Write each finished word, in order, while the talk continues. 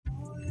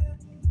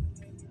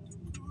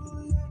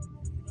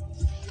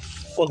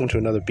Welcome to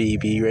another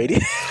BB Radio.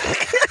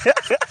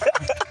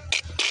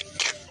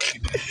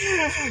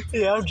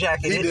 Yeah, I'm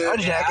jacking it. I'm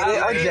jacking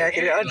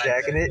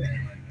it.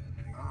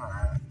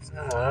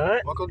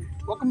 Alright.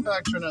 Welcome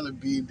back to another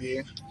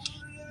BB.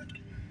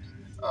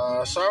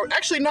 So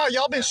actually, no,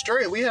 y'all been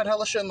straight. We had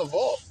hella shit in the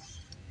vault.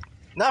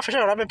 Nah, for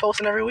sure. I've been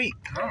posting every week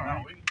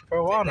for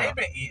a while now. They've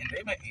been eating.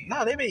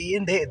 Nah, they've been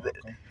eating. They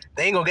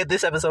ain't gonna get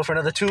this episode for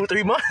another 2 or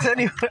 3 months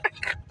anyway.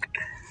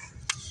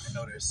 I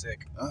know they're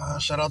sick.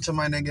 Shout out to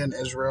my nigga in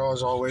Israel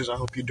as always. I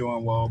hope you're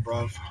doing well,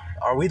 bruv.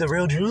 Are we the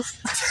real Jews?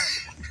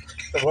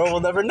 The world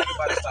will never know.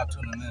 Everybody stop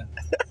tuning in.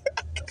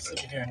 I'm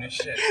sick of hearing this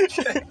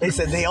shit. They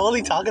said they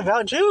only talk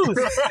about Jews.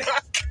 There's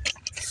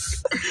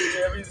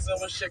so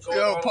much shit going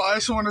Yo, on. I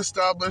just want to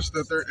establish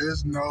that there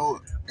is no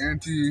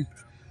anti-Semitic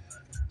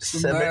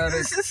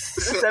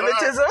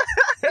Semitism?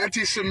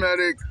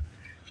 anti-Semitic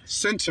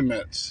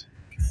sentiments.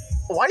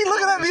 Why are you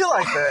looking at me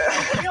like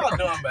that? What y'all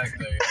doing back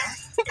there?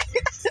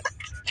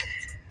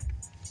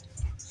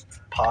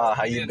 Pa,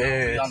 how you We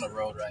been? on the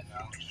road right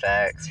now.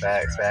 Facts.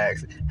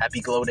 Happy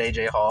Glow Day,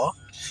 J Hall.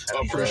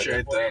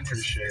 Appreciate that.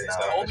 It's the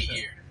Kobe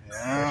year.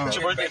 Yeah. It's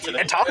your birthday today.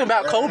 And talking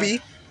about Kobe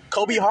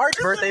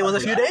Hart's birthday was a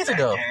few days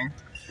ago.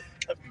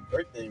 Happy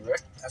birthday, bro.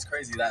 That's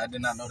crazy. I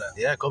did not know that.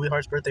 Yeah, Kobe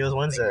Hart's birthday was He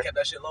Wednesday. kept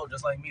that shit low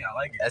just like me. I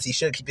like it. As he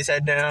should. Keep his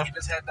head down. Keep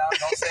his head down.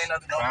 Don't say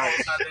nothing. Don't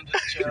post nothing.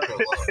 Just chill.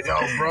 Yo,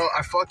 bro,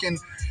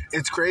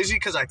 it's crazy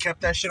because I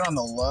kept that shit on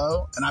the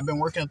low, and I've been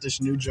working at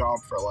this new job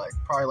for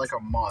probably a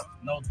month.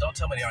 No, don't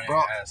tell me they aren't Bro,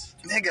 your ass.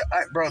 Nigga,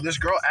 this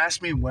girl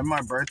asked me when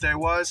my birthday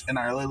was, and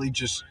I literally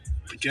just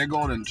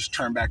giggled and just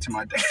turned back to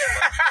my desk.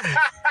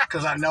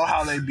 Because I know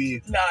how they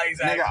be. Nah,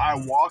 exactly. Nigga, I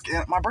walk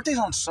in. My birthday's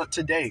on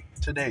today.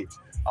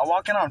 I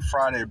walk in on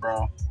Friday,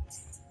 bro.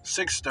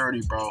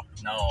 6:30, bro.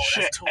 No,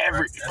 Shit that's too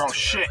early. That's too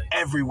shit early.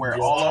 everywhere.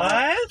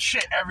 What?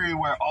 Shit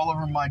everywhere, all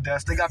over my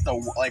desk. They got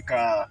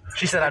the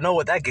She said, I know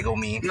what that giggle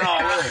means. No,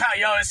 really.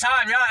 Yo, it's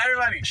time, y'all.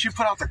 Everybody. She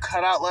put out the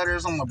cutout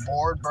letters on the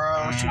board,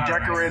 bro. She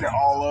decorated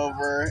all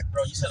over.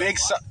 Bro, you said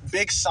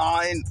Big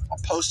sign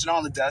posted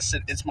on the desk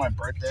said it's my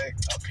birthday.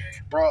 Okay.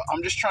 Bro,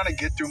 I'm just trying to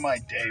get through my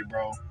day,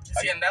 bro.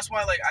 See, and that's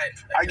why,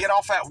 I get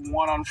off at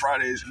 1 on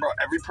Fridays, bro.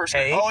 Every person,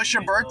 Hey. oh, it's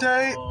your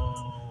birthday?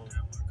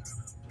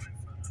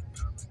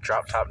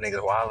 Drop top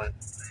niggas wildin'.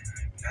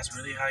 That's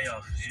really how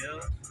y'all feel?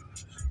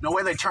 No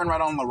way they turn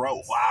right on the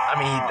road. Wow. I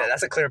mean,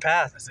 that's a clear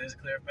path. That says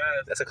clear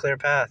path. That's a clear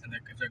path. And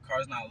if their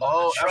car's not low,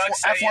 Oh, the truck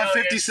say,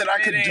 F-150 said I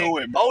could do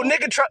it, bro. Oh,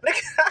 nigga, truck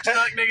nigga.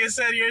 Truck nigga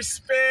said you're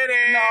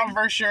spitting. No,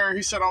 for sure.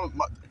 He said, damn.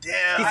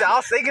 He said, I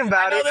was thinking I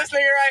about know it. this nigga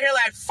right here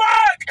like,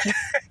 fuck!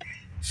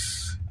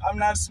 I'm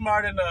not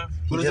smart enough.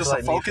 What is Just this, like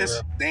a me, for Focus?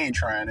 real. They ain't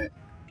trying it.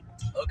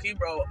 Okay,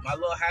 bro, my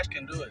little hash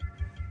can do it.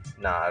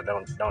 Nah,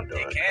 don't do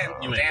It it. can.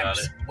 No. Damn,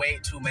 way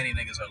too many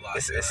niggas are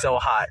lost. It's so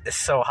hot. It's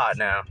so hot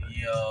now.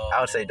 Yo. I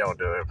would say don't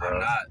do it, bro. I'm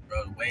not,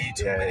 bro. Way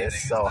too Yeah, many it's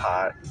niggas. so now.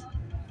 hot.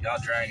 Y'all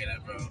dragging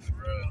it, bro, for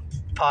real.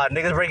 Pod,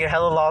 niggas breaking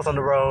hella laws on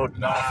the road.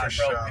 No, for bro,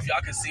 sure. if y'all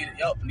can see it,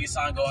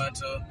 Nissan going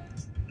to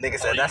Nigga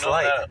said that's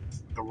light.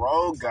 The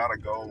road gotta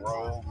go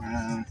road,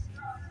 man.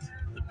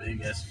 the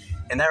big SUV.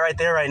 And that right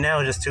there, right now,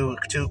 is just too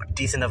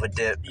decent of a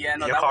dip. Yeah,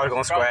 no, your that car's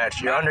was- gonna bro,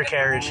 scratch. Your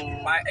undercarriage.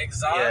 My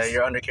exhaust. Yeah,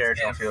 your undercarriage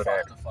and gonna feel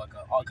fuck that. the fuck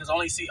up. Because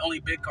only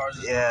big cars.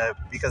 Is Yeah,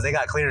 because they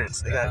got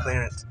clearance. They got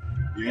clearance.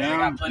 Yeah, They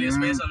got plenty of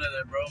space under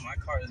there, bro. My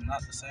car is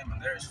not the same,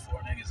 and there's 4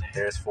 niggas in here.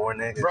 There's 4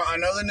 niggas. Bro, I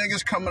know the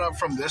niggas coming up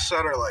from this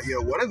side are like,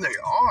 yo, what are they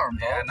on,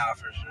 bro? Yeah, nah,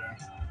 for sure.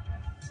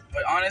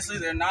 But honestly,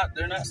 they're not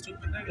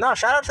stupid niggas. No,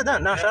 shout out to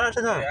them. No, shout out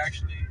to them. They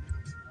actually.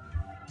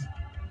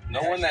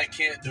 No one that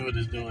can't do it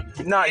is doing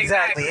it. No,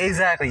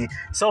 exactly.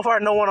 So far,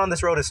 no one on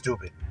this road is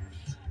stupid.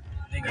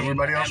 Nigga,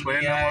 Everybody else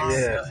waiting on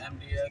MDX, us? yeah,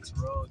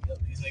 MDX road. Yep,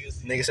 these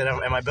niggas. Nigga said,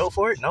 am I built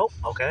for it? Nope.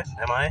 Okay.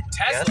 Am I?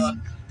 Tesla.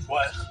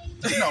 What?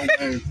 No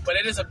way. But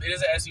it is an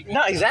SUV. Yes.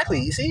 No,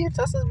 exactly. You see,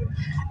 Tesla's.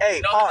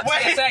 Hey, No, Pod.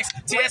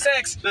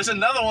 TSX. There's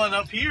another one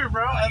up here,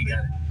 bro.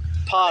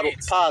 Pod.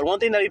 One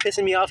thing that be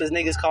pissing me off is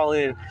niggas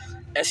calling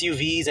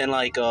SUVs and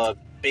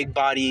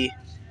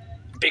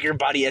bigger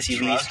body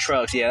SUVs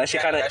trucks. Yeah, that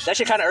shit kind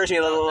of irks me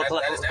a little. That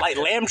is Like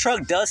definitely- Lam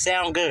truck does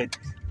sound good,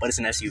 but it's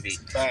an SUV.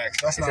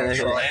 Facts. That's not It's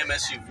a- true. Lamb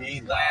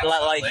SUV.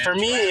 Like for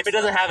me, if it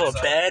doesn't have a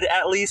bed,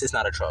 at least it's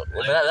not a truck.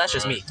 But that's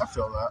just me. I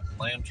feel that.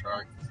 Lamb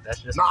truck. That's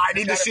just Nah, I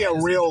need to see a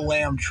real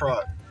lamb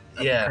truck.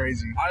 That'd Yeah. be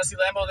crazy. Honestly,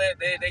 Lambo,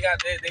 they got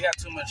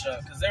too much.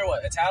 Because they're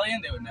what,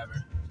 Italian? They would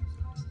never.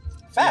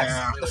 facts.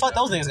 Yeah. The fuck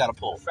those things got to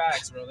pull.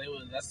 Facts, bro.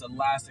 That's the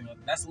last thing.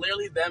 That's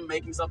literally them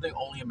making something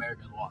only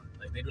Americans want.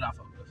 Like they do not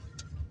fuck with.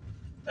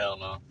 Hell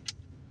no.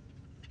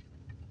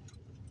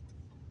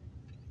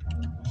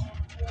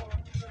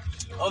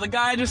 Oh, the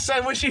guy just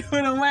said when she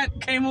went and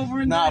went, came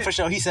over and Nah, did for it.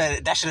 sure. He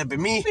said that should have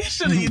been me.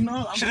 Should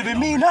have, Should have been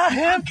me, not I'm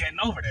him. getting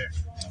over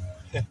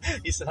there.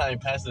 He said I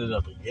ain't passing it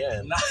up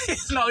again.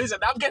 No, he said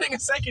I'm getting a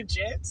second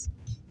chance.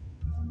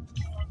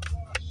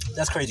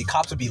 That's crazy.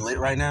 Cops would be lit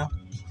right now.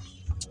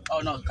 Oh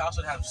no, the cops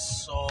would have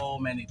so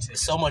many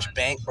tickets. So much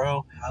bank,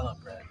 bro. Hella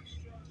bread.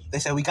 They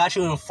said we got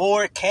you in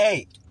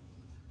 4K.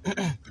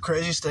 The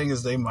craziest thing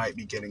is they might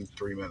be getting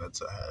 3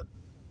 minutes ahead.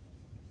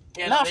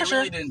 Yeah, Nah, they for sure.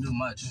 really didn't do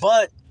much.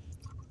 But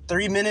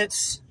 3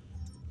 minutes,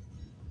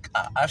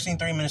 I've seen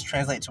 3 minutes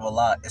translate to a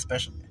lot,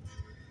 especially.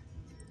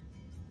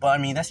 But I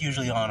mean, that's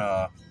usually on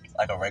a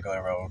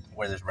regular road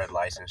where there's red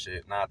lights and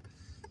shit, not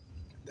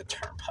the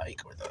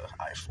turnpike or the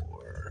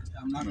I-4.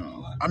 I'm not gonna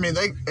lie. I mean,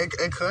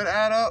 it could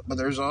add up, but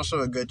there's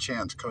also a good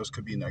chance Coast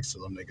could be next to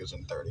them niggas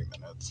in 30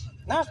 minutes.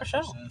 Nah, for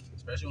sure.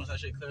 Especially once that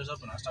shit clears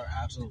up and I start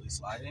absolutely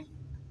sliding.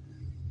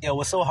 Yeah,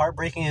 what's so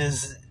heartbreaking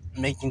is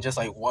making just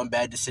like one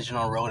bad decision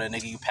on road, and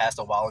nigga you passed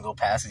a while ago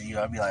passing you.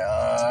 I'd be like,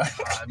 I'd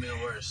be the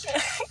worst.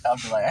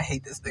 I'd be like, I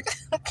hate this nigga.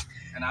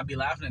 And I'd be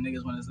laughing at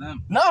niggas when it's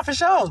them. Nah, for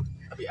sure.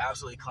 I'd be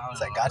absolutely clowning.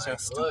 It's like, them. gotcha,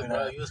 stupid Look, bro,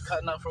 ass. you was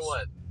cutting up for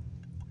what?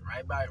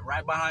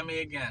 Right behind me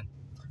again.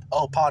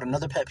 Oh, Pod,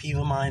 another pet peeve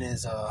of mine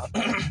is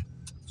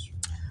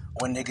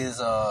when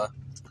niggas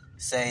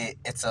say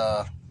it's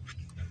a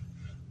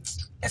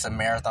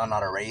marathon,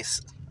 not a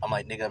race. I'm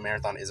like, nigga, a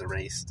marathon is a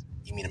race.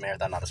 You mean a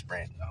marathon, not a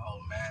sprint. Oh,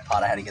 man.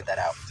 Pod, I had to get that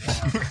out.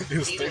 He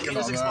was He thinking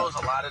just on exposed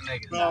that. a lot of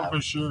niggas. No,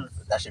 for sure.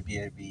 That should be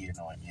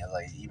annoying me.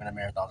 Like, even a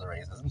marathon's a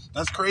race.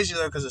 That's crazy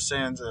though, because it's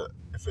saying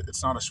if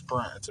it's not a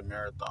sprint, it's a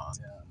marathon.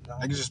 No.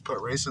 Niggas just put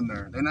race in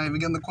there. They're not even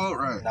getting the quote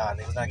right. Nah,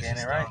 niggas not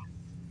getting it right.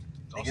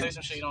 Don't Niggas- say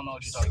some shit you don't know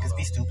what you're talking Niggas about.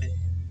 be stupid.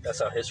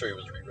 That's how history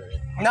was rewritten.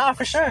 Nah,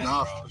 for sure.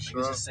 Nah, Bro, for niggas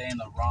sure. is saying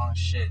the wrong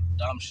shit,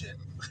 dumb shit.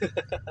 And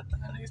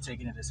niggas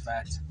taking it as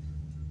fact.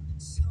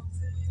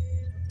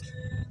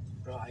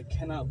 Bro, I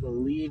cannot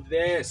believe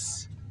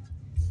this.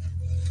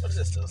 What is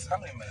this still? How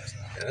many minutes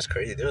now? Yeah, that's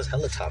crazy. There was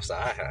hella tops that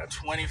I had.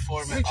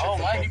 24 minutes. Oh,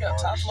 man, you got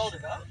tops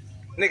loaded up.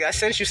 Nigga, I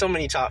sent you so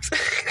many tops.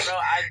 Bro,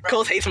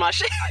 Coles hates my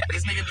shit.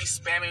 this nigga be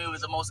spamming me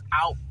with the most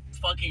out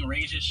fucking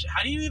rageous shit.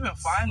 How do you even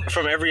find this?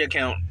 From every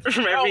account.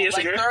 From Bro, every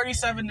like Instagram.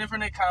 37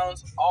 different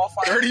accounts, all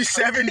finding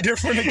 37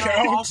 different Bro,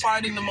 all accounts.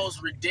 finding the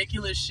most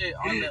ridiculous shit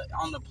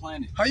on the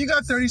planet. How you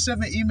got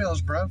 37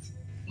 emails, bro?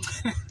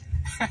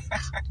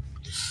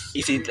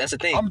 You see, that's the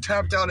thing. I'm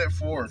tapped out at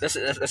 4. That's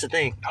the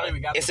thing. I don't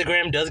even got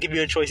Instagram does give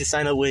you a choice to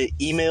sign up with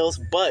emails,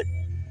 but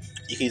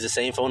you can use the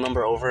same phone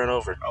number over and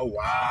over. Oh,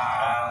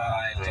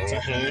 wow.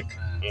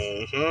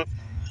 Mm-hmm.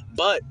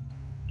 But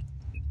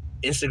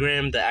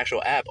Instagram, the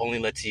actual app, only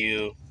lets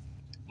you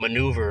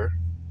maneuver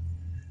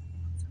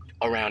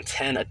around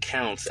 10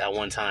 accounts at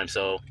one time.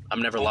 So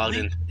I'm never logged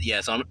in. Yeah,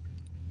 so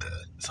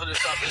So there's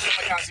some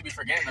accounts you be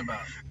forgetting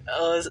about.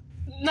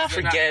 not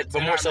forget,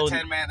 but more so.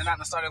 10 man. They're not in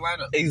the starting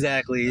lineup.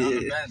 Exactly. They're on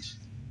the bench.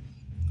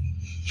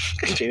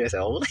 Jamie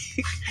said, "Holy,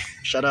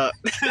 shut up."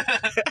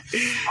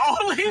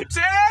 Only 10.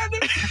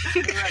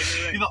 You're right.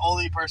 You're the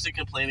only person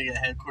complaining at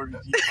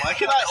headquarters. Why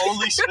can I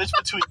only switch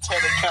between 10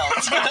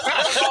 accounts?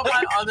 What about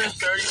my other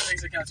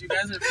 36 accounts? You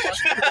guys are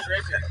fucking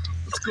tripping.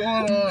 What's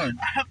going on?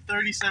 I have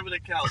 37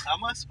 accounts. How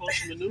am I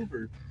supposed to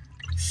maneuver?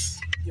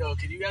 Yo,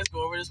 can you guys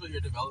go over this with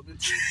your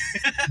development team?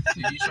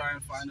 Can you try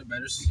and find a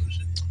better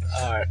solution?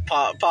 All right,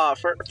 Pa.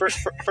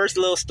 First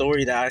little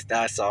story that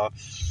I saw.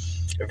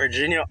 A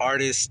Virginia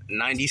artist,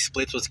 90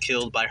 Splits, was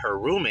killed by her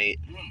roommate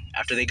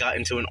after they got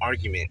into an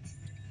argument.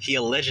 He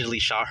allegedly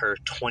shot her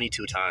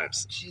 22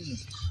 times.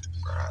 Jesus.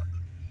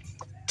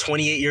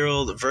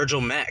 28-year-old Virgil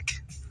Mack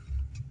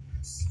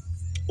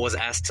was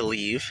asked to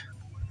leave.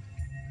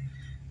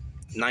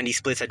 90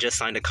 Splits had just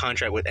signed a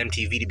contract with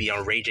MTV to be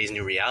on Ray J's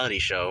new reality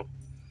show.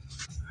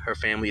 Her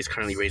family is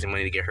currently raising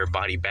money to get her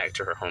body back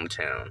to her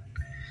hometown.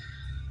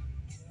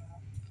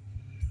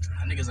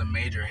 That nigga's a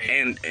major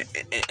hater.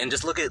 And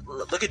just look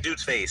at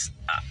dude's face.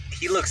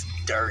 He looks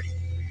dirty.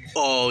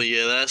 Oh,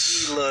 yeah,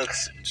 that's... He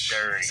looks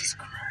dirty. Jesus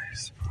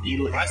Christ.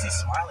 Why is he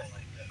smiling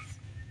like that?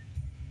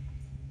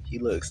 He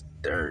looks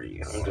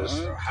dirty. I'm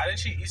just. Bro, how did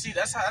she? You see,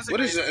 that's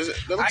What is that?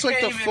 That looks like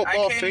the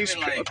football face.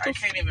 I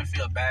can't even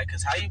feel bad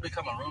because how you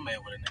become a roommate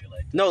with a nigga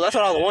like that? No, that's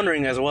what I was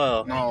wondering as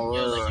well. No,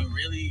 Yo, like,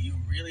 you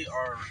really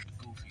are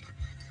goofy.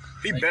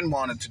 he been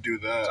wanted to do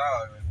that.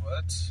 Dog, like,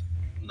 what?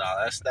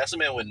 Nah, that's a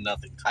man with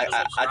nothing.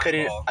 I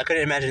couldn't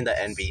imagine the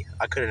envy.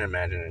 I couldn't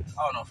imagine it.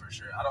 Oh no, for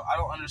sure. I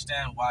don't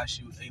understand why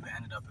she even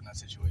ended up in that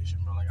situation,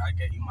 bro. Like, I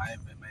get you may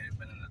have been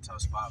in a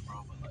tough spot,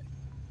 bro, but like,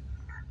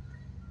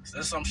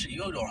 there's some shit you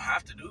don't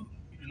have to do.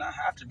 You do not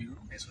have to be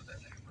roommates with that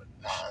nigga. But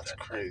That's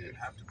crazy.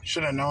 Have to be.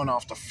 Should have known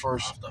off the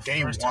first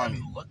game first time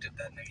one. you looked at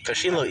that nigga. Cause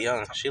she looked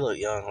young. She looked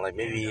young. Like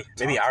maybe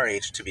our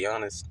age, to be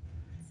honest.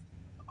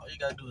 All you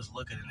gotta do is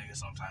look at a nigga.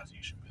 Sometimes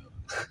you should be able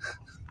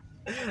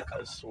to.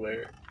 I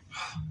swear.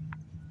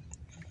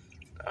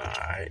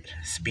 Alright.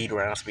 Speed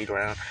round.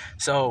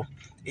 So,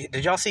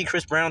 did y'all see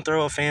Chris Brown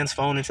throw a fan's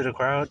phone into the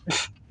crowd?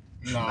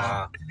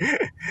 Nah.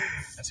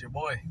 That's your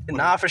boy.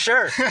 Nah, for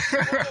sure.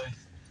 Boy.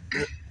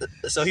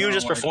 So he was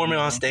just Sound like performing him,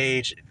 on huh?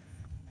 stage,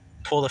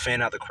 pulled a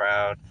fan out the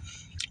crowd.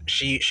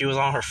 She was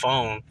on her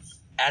phone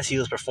as he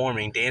was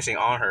performing, dancing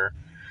on her,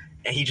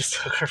 and he just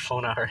took her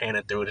phone out of her hand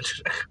and threw it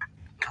into the crowd.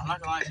 I'm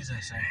not gonna lie, he's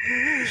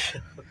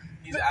insane.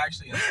 He's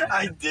actually insane.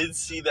 I did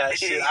see that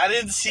shit. I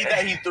didn't see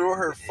that he threw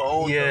her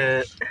phone.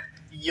 Yeah. Though.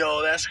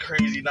 Yo, that's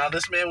crazy. Now,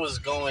 this man was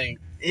going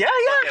Yeah.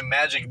 fucking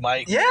Magic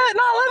Mike. Yeah, no,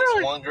 On this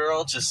literally. one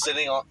girl just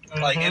sitting on,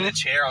 like, in a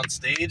chair on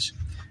stage.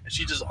 And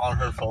She just on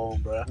her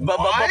phone, bro. But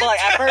like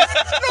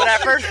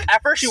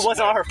at first she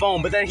wasn't on her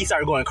phone, but then he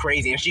started going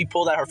crazy and she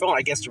pulled out her phone,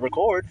 I guess, to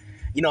record.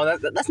 You know,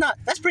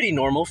 that's pretty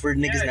normal for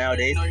niggas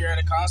nowadays. You know, you're at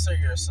a concert,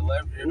 you're a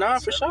celebrity. Nah,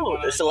 for sure.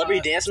 A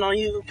celebrity dancing on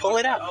you, pull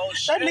it out. Oh, That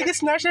shit. nigga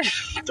snatched it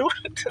through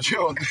it.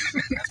 Yo,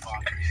 That's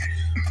fine.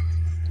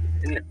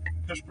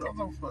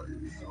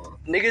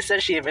 Nigga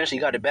said she eventually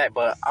got it back,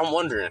 but I'm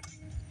wondering,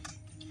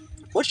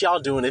 what y'all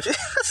doing if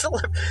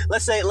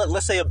let's say a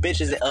bitch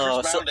is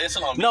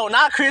dancing on me. no,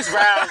 not Chris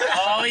Brown.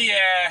 Oh,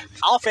 yeah.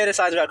 I'll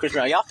fantasize about Chris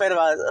Brown. Y'all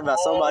fantasize about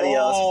somebody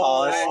else.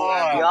 Pause.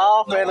 wow.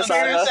 Y'all No one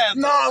fantasize. said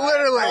no, that.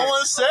 literally. No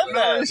one said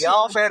that.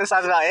 Y'all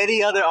fantasize about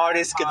any other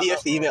artist. Could be a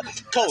female.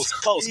 Coast.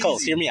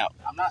 Hear me out.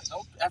 I'm not.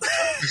 Don't ever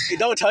touch me.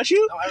 Don't touch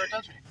you, Don't ever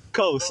touch me.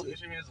 Coast. Don't get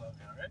your hands off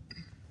me, all right?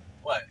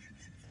 What?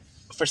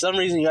 For some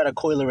reason, you at a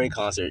Coil Ray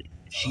concert.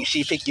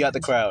 She picked you out the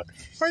crowd.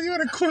 Why you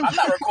in a cool? I'm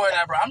not recording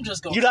that, bro. I'm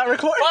just going. You not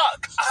recording?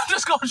 Fuck.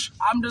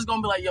 I'm just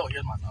gonna be like, yo,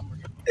 here's my number.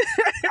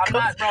 I'm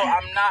not, bro.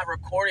 I'm not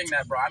recording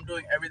that, bro. I'm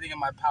doing everything in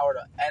my power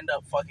to end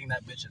up fucking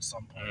that bitch at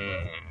some point.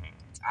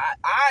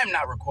 I'm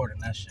not recording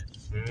that shit.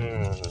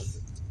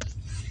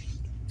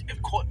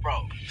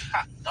 Bro,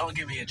 don't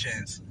give me a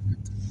chance.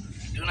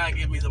 Do not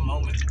give me the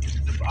moment,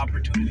 the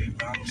opportunity,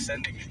 bro. I'm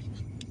sending it.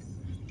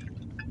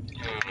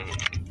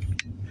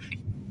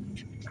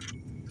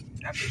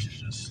 That bitch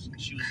is just,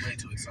 she was way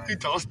too He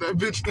excited. tossed that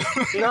bitch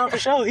down. No, for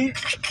sure.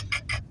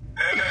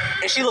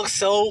 And she looked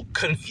so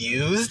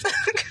confused.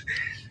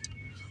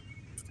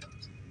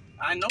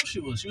 I know she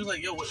was. She was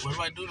like, yo, what do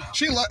I do now?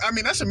 She, I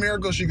mean, that's a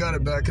miracle she got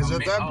it back. Because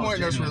at that point,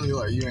 that's genuinely.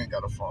 really like you ain't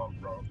got a phone,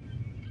 bro.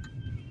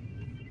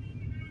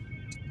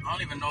 I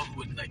don't even know who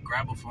would like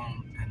grab a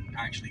phone and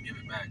actually give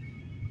it back.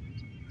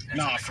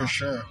 Nah, for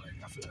sure. Like,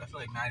 I feel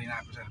like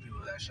 99% of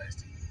people are that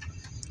shiesty.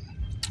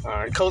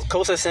 Alright,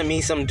 Kosa sent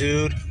me some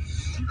dude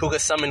who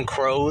could summon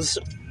crows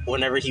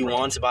whenever he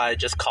wants by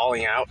just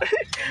calling out.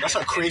 That's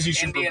a crazy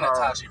Indian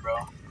superpower. Itachi, bro.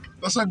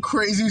 That's a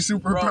crazy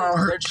Bro,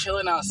 superpower. they're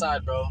chilling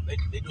outside, bro.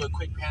 They do a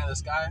quick pan of the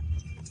sky.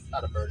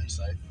 Not a bird in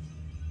sight.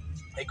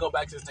 They go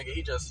back to this nigga.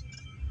 He just...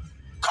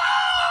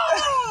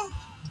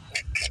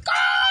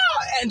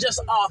 and just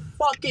a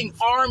fucking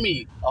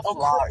army of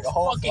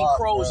fucking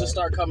crows just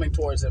start coming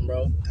towards him,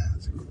 bro.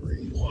 That's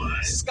crazy.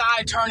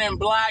 Sky turning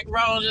black,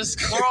 bro. Just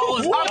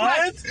crows. What?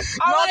 I'm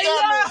like,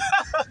 yeah.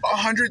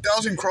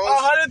 100,000 crows.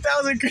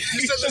 100,000 You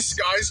said the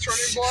sky's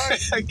turning black?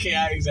 Okay,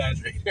 I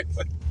exaggerate.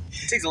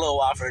 It takes a little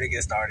while for it to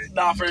get started.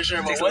 Nah, for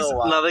sure. But Takes a what's little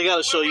while. Now they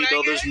gotta show you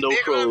though there's no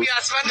crows.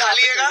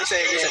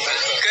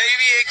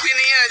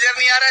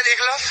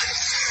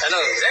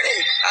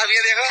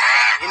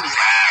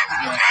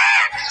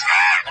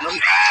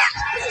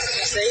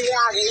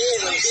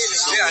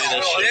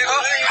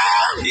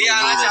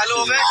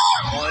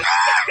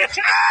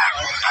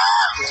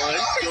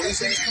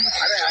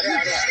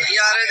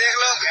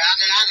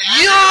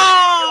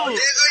 Yo!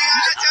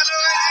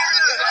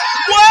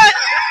 What?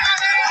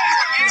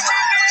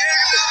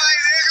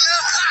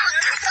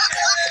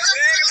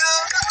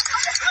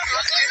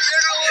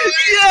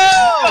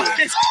 Yo!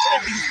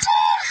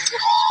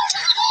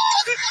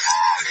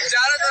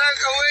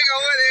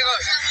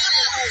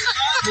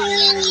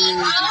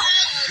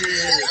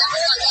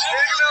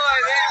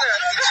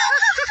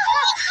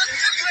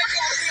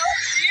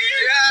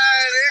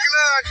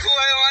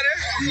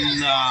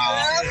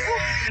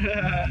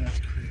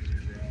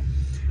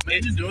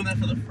 Imagine doing that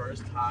for the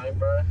first time,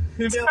 bro.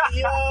 Yo,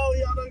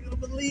 y'all not gonna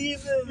believe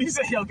it. He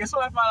said, yo, guess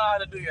what I found out how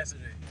to do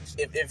yesterday?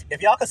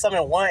 If y'all could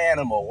summon one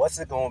animal, what's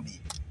it gonna be?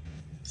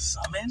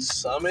 Summon?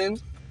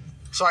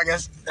 So I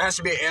guess it has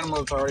to be an animal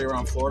that's already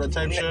around Florida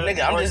type shit.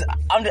 Nigga,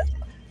 I'm just.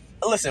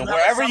 Listen, You have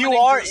wherever a you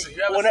summoning are, jutsu.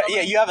 You have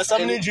a you have a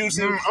summoning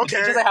jutsu.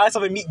 Okay. Just like how I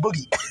summon Meat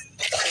Boogie.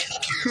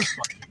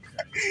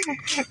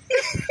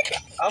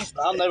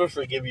 I'll never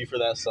forgive you for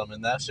that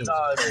summon. That shit was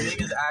Dog, crazy.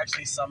 niggas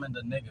actually summoned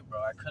a nigga, bro.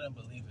 I couldn't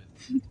believe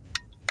it.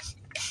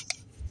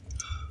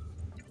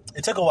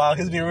 It took a while.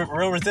 He was being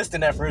real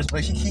resistant at first, but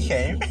he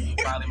came. We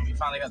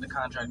finally got the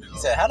contract to go. He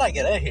said, "How'd I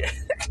get out of here?"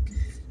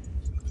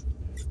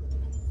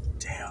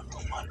 Damn.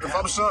 If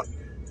I'm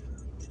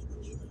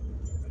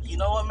You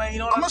know what, man? You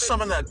know what I'm gonna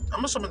summon that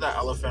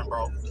elephant,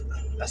 bro.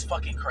 That's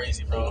fucking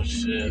crazy, bro. Oh,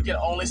 shit. You can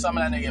only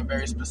summon that nigga at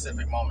very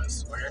specific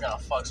moments, or you're gonna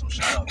fuck some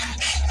shit up.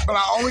 But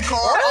I only call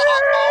that.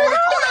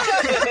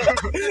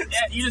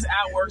 Yeah, you just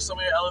at work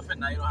summon your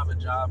elephant. Now you don't have a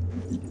job.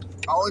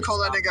 I only call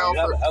that nigga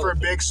out for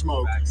big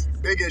smoke, Facts.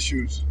 big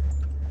issues.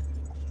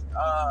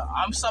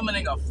 I'm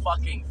summoning a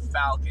fucking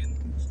falcon.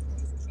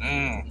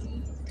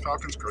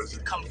 Falcon's crazy.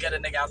 Come get a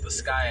nigga out the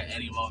sky at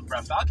any moment,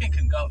 bro. Falcon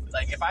can go.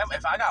 Like if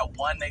I got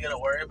one nigga to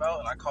worry about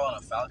and I call in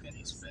a falcon,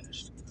 he's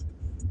finished.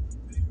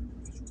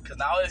 Because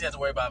now all he has to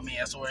worry about me. He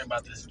has to worry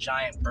about this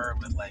giant bird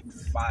with like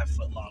 5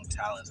 foot long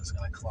talons that's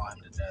gonna claw him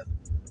to death.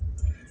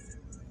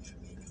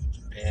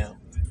 Damn.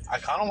 I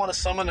kind of want to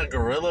summon a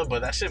gorilla,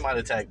 but that shit might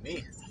attack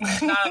me.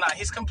 No.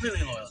 He's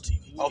completely loyal to you.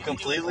 Oh,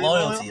 completely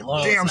Loyalty.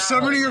 Damn,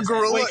 summoning a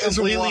gorilla Wait, is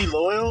completely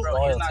loyal?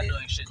 Bro, he's not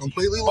doing shit to you.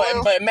 completely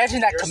loyal. But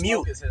imagine that Your commute.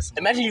 smoke is his smoke.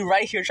 Imagine you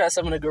right here trying to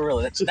summon a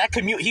gorilla. That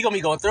commute, he gonna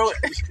be going through it.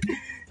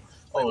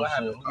 Wait, what shit.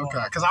 happened? What's going Okay,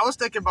 on? because I was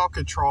thinking about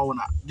control.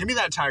 Give me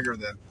that tiger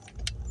then.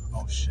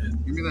 Oh shit.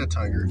 Give me that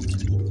tiger.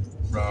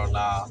 Bro,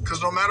 nah.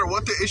 Because no matter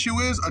what the issue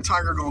is, a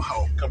tiger gonna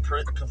help.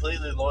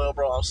 Completely loyal,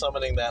 bro. I'm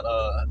summoning that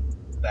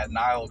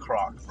Nile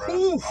croc, bro.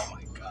 Ooh. Oh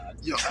my god.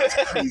 Yo, that's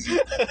crazy.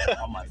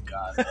 Oh my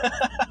god.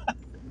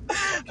 Bro.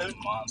 Fucking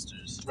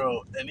monsters.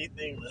 Bro,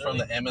 anything from Literally.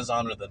 the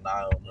Amazon or the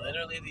Nile, bro.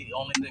 Literally the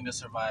only thing to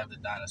survive the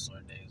dinosaur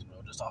days, bro.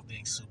 Just off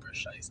being super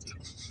shiesty.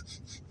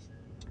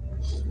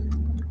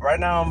 Right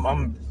now,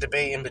 I'm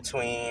debating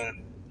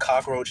between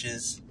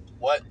cockroaches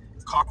What?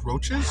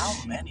 Cockroaches? How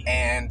many?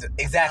 and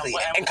exactly,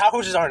 and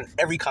cockroaches are on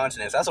every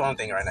continent. So that's what I'm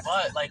thinking right now.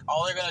 But like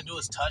all they're gonna do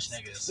is touch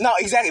niggas. No,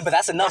 exactly, but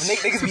that's enough.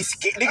 Niggas be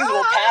scared. Niggas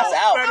will pass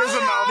out. That is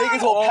enough.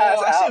 Niggas will pass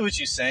I see out. what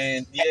you're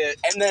saying. Yeah.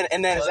 And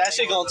then It's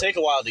actually gonna take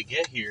a while to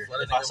get here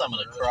Let a if I nigga summon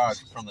a run. croc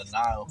from the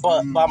Nile. but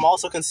I'm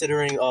also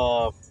considering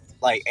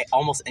like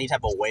almost any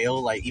type of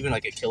whale, like even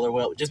like a killer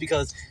whale, just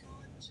because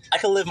I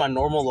can live my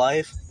normal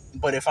life.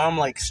 But if I'm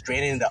like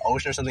stranded in the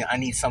ocean or something, I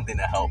need something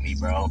to help me,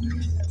 bro.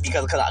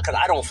 Because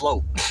I don't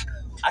float.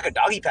 I could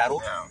doggy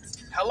paddle. Yeah.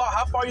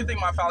 How far you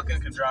think my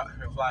falcon can fly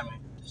me?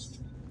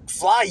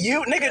 Fly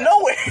you? Nigga,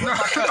 nowhere.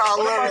 Nah,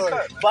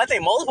 literally. But I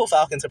think multiple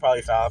falcons could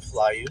probably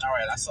fly you.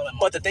 Alright, I saw them.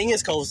 But the thing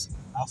is, Coles,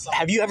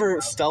 have you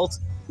ever felt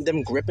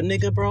them grip a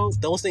nigga, bro?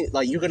 Those things,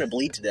 like, you're gonna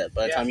bleed to death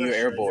by the time you're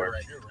airborne.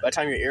 You're right. By the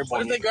time you're What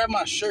airborne, if they grab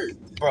my shirt?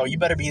 bro, you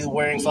better be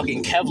wearing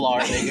fucking Kevlar,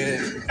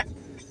 nigga.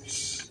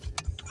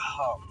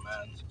 Oh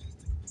man.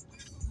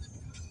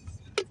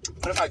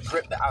 What if I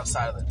grip the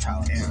outside of the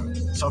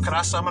talons? So can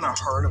I summon a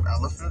herd of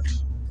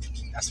elephants?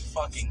 That's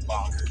fucking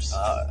bonkers.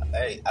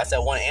 Hey, I said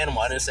one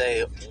animal. I didn't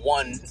say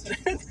one.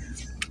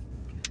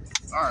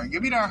 All right,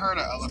 give me that herd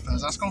of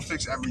elephants. That's gonna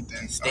fix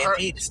everything.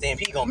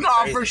 Stampede gonna be No,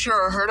 crazy. for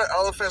sure. A herd of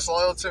elephants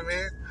loyal to me.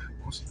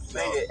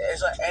 Nigga,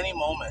 it's at any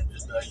moment.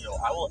 Just be like, yo,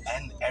 I will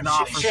end every Nah,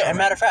 shit. for Shit, sure. as a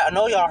matter of fact, I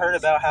know y'all heard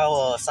about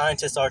how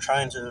scientists are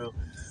trying to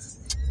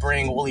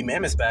bring woolly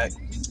mammoths back.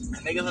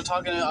 Niggas were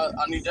talking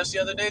on me just the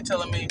other day,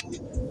 telling me,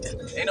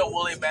 ain't no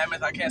woolly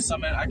mammoth. I can't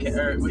summon. I can't.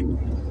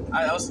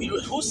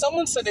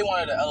 Someone said they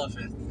wanted an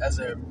elephant as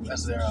their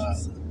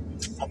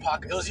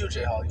apocalypse. It was you,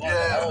 J Hall. You wanted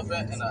an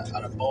elephant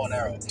and a bow and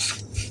arrow.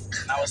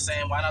 And I was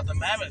saying, why not the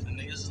mammoth? And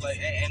niggas was like,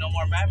 ain't no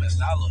more mammoths.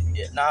 Now look.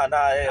 Yeah, nah.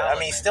 I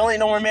mean, still ain't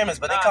no more mammoths,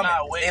 but they coming.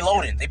 wait. They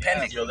loading. They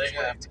pending. Yo, they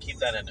have to keep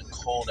that in a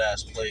cold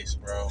ass place,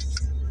 bro.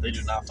 They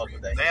do not fuck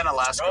with that. They in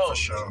Alaska Bro. for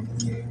sure.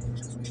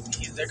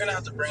 They're gonna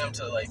have to bring him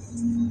to like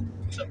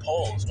the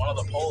poles, one of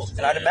the poles.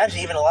 And I'd imagine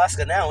even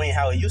Alaska now ain't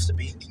how it used to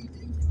be.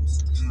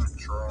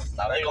 True.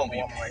 Now they gonna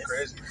be like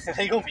crazy.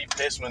 they gonna be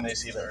pissed when they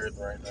see the Earth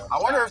right now. I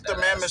wonder if the That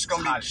mammoth's ass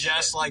gonna be hot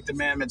just shit. like the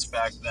mammoths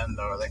back then,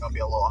 though. Are they gonna be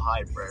a little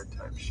hybrid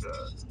type shit?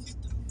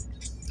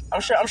 I'm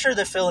sure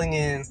they're filling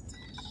in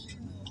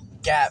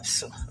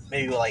gaps,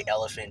 maybe with like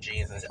elephant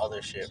genes and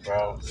other shit,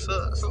 bro.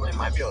 So they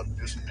might be able to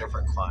do some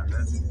different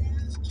climate.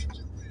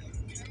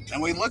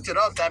 And we looked it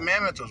up. That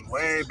mammoth was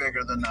way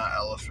bigger than that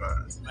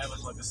elephant.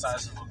 Mammoth's like the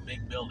size of a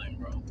big building,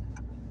 bro.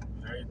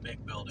 Very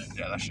big building.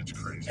 Yeah, that shit's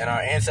crazy. And our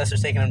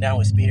ancestors taking them down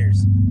with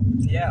spears.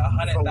 Yeah,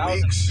 100,000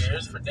 weeks.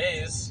 years for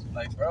days.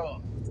 Like,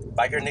 bro.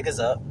 Biker niggas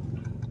up.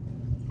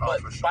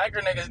 But for sure.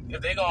 biker niggas,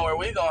 if they going where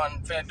we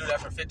going, finna do that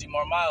for 50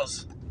 more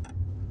miles.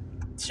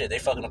 Shit, they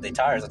fucking up their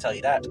tires, I'll tell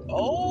you that.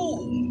 Oh,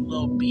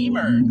 little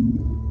Beamer.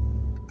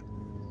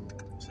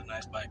 It's a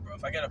nice bike, bro.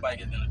 If I get a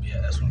bike, it's gonna be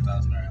a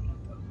S1000 or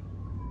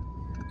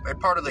They're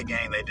part of the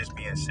gang. They just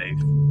being safe.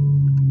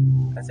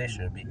 As they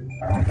should be.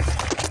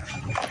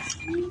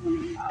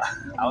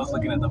 I was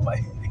looking at the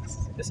bike.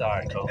 It's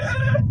alright, Cole.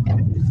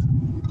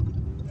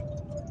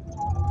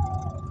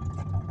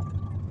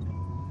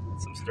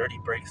 Some sturdy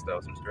brakes, though.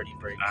 Some sturdy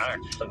brakes.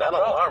 But that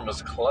alarm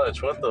was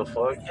clutch. What the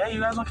fuck? Yeah, you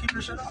guys don't keep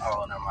your shit on?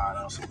 Oh, never mind.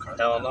 I know some cars.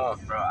 Hell no.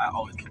 Bro, I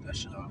always keep that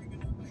shit on.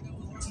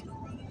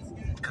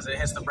 Because it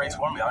hits the brakes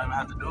for me. I don't even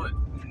have to do it.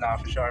 Nah,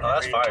 for sure. Oh,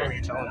 that's fire.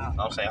 You telling me.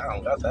 I'm saying I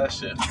don't got that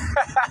shit.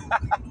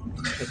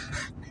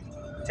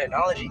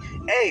 Technology.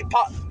 Hey,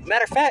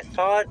 matter of fact,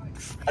 Pod,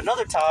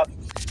 another top.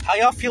 How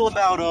y'all feel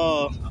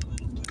about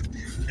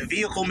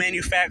vehicle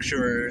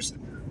manufacturers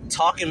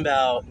talking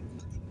about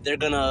they're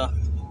gonna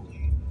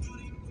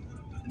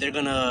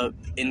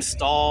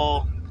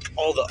install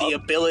All the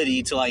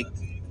ability to like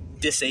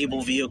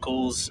disable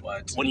vehicles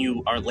What? when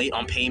you are late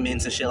on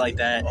payments and shit like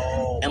that.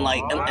 Oh, And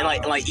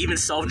like even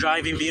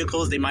self-driving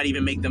vehicles, they might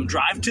even make them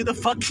drive to the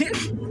fucking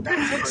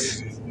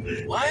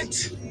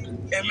What?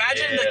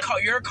 Imagine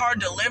your car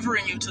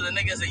delivering you to the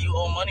niggas that you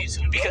owe money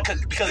to.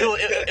 because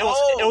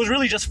it was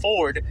really just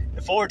Ford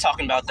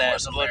talking about that.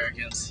 Of course,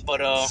 Americans. But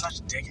Such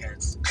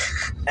dickheads.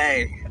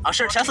 hey, I'm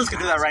sure Teslas could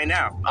do that right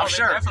now. I'm They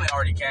sure. definitely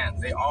already can.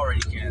 They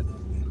already can.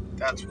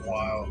 That's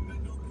wild.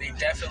 They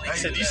definitely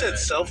can. You said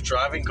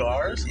self-driving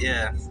cars?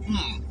 Yeah.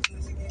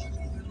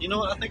 You know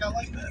what? I think I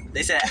like that.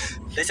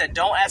 They said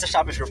don't ask the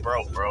shop if you're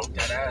broke, bro.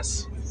 That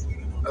ass.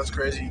 That's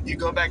crazy. You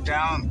go back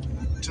down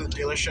to the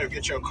dealership,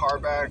 get your car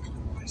back.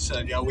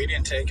 Said, yo, we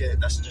didn't take it.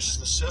 That's just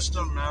the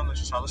system, man.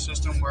 That's just how the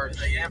system works.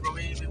 Like, yeah, bro,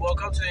 we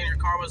woke up today and your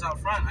car was out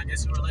front. I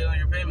guess you were late on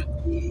your payment.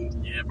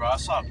 Yeah, bro, I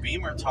saw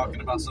Beamer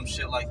talking about some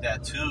shit like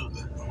that too,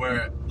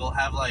 where they'll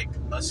have like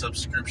a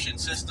subscription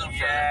system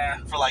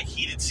for like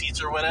heated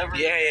seats or whatever.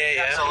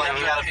 Yeah. So like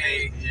you gotta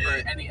pay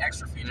for any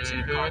extra features in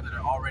your car that are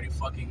already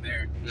fucking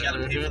there. You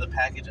gotta pay for the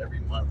package every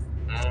month.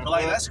 But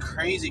like that's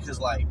crazy because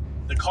like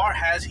the car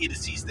has heated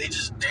seats. They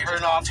just turn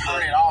it off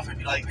if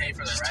you don't pay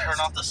for the rest. Turn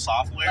off the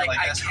software. Like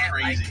that's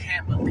crazy. I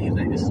can't believe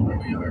that this is where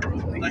we are, bro.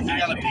 Like you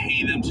gotta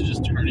pay them to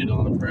just turn it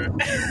on, bro.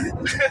 But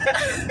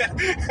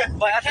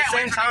at the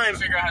same time,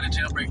 figure out how to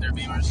jailbreak their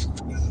Beamers.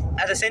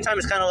 At the same time,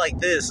 it's kind of like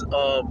this.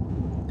 A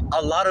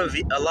lot of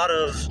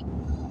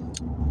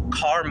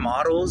car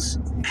models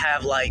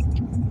have like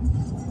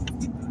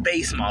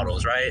base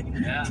models, right?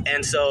 Yeah.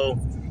 And so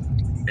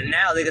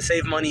now they can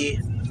save money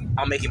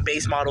on making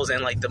base models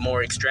and like the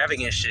more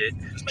extravagant shit.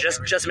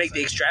 Just make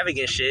the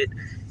extravagant shit,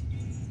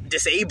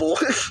 disable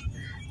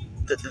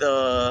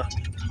the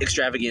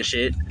extravagant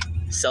shit,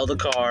 sell the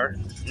car.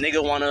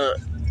 Nigga wanna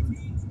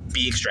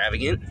be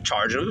extravagant,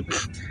 charge them.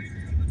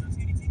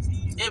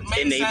 It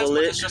makes enable sense,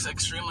 but it. it's just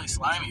extremely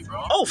slimy,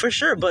 bro. Oh, for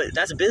sure, but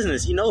that's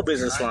business. You know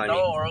business slimy. I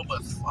know, bro,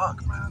 but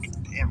fuck, man.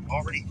 Damn,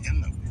 already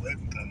in the whip,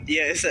 then.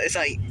 Yeah, it's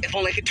like, if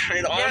only I could turn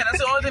it on. Yeah, that's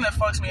the only thing that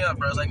fucks me up,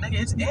 bro. It's like, nigga,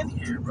 it's in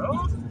here, bro.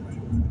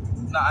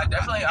 Nah,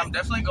 I'm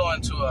definitely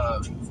going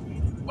to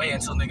wait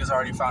until niggas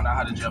already found out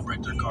how to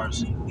jailbreak their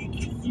cars.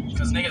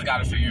 Because niggas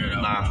got to figure it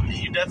out. Nah,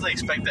 you definitely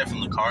expect that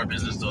from the car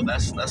business, though.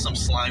 That's some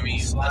slimy.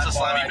 That's a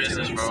slimy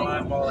business, bro.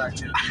 Slime ball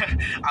activity.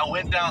 I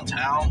went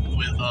downtown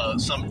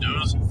with some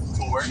dudes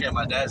who work at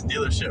my dad's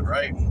dealership,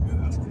 right?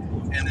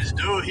 And this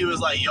dude, he was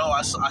like, "Yo,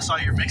 I saw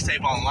your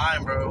mixtape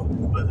online, bro,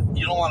 but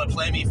you don't want to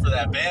play me for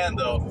that band,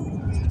 though."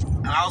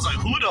 And I was like,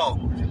 "Who though?"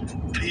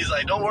 And he's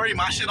like, "Don't worry,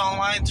 my shit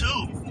online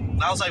too."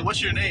 And I was like,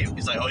 "What's your name?"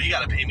 He's like, "Oh, you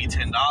gotta pay me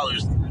 $10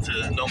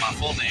 to know my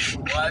full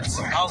name." What?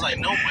 I was like,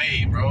 "No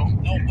way, bro."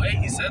 No way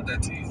he said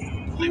that to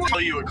you. They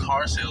tell you a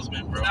car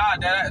salesman, bro. Nah,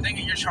 Dad,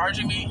 nigga, you're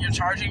charging me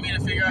to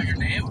figure out your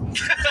name?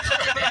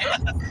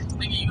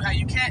 Nigga,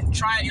 you can't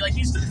try it. Like,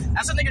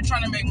 that's a nigga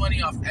trying to make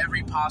money off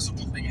every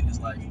possible thing in his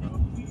life, bro.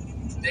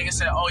 Nigga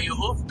said, "Oh, you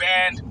who?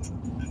 Band.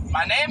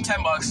 My name,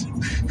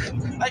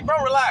 $10. Like,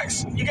 bro,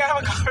 relax. You can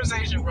have a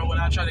conversation, bro,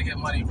 without trying to get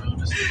money, bro.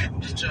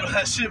 Just chill. Bro,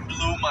 that shit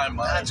blew my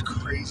mind. That's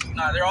crazy.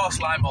 Nah, they're all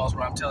slime balls,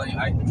 bro. I'm telling you.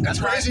 That's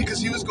crazy because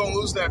he was gonna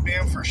lose that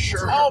band for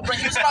sure. Oh, bro,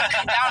 he was about to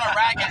be down a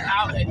rack and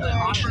out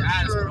on his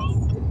ass, bro.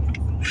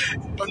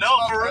 But No,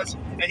 for real.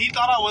 And he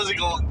thought I wasn't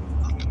gonna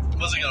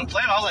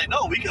play. I was like,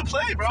 "No, we can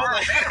play, bro."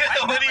 Like,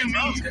 what do you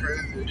mean?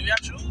 Crazy. Do you have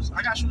shoes?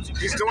 I got shoes.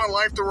 He's doing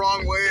life the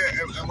wrong way,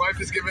 and life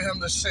is giving him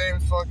the same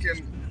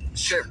fucking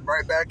shit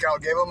right back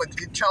out. Gave him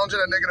he challenging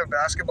a nigga to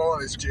basketball,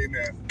 and it's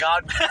J-Man.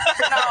 God, Oh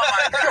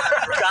my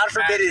God, bro. God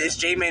forbid it's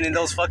J-Man and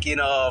those fucking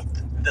the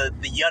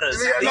Yuttas.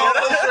 Yeah, The no,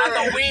 Yuttas. for sure.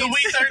 The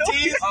Wii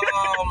 13?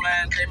 Oh,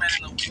 man. J-Man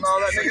in the Wii. No,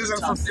 that nigga's in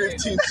for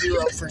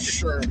 15-0 for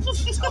sure.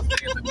 Tough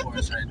day in the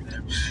course right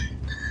there.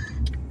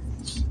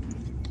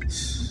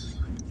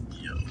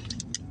 Yo,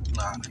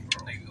 nah,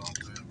 bro. Nigga going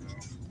through it, bro.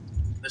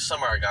 This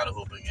summer I gotta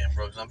hoop again,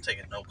 bro, because I'm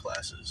taking no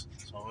classes,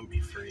 so I'm gonna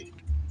be free.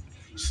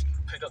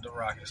 Pick up the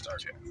rock and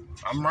start it.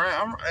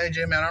 Hey,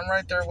 J-Man, I'm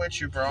right there with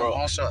you, bro. Bro.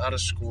 I'm also out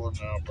of school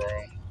now, bro.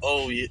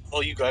 Oh, yeah.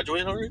 Oh, you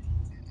graduated already?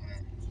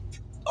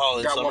 Oh,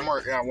 it's Got summer.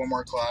 one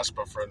more class,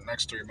 but for the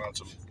next 3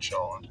 months, I'm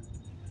chilling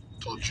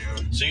till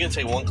June. So you can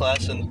take one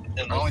class in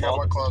the I only got fall?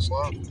 one class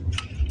left.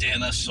 Damn,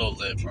 that's so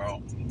lit,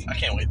 bro. I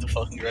can't wait to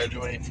fucking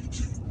graduate.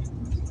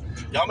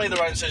 Y'all made the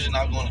right decision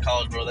not going to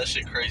college, bro. That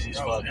shit crazy as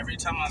Bro, fuck. every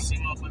time I see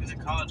motherfuckers in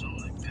college, I'm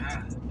like,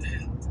 God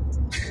damn.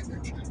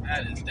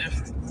 That is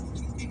different.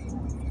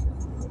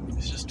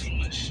 It's just too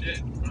much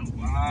shit, bro.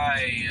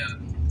 Why?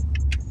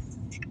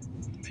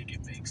 Make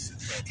it make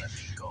sense. Bro, let me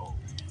go.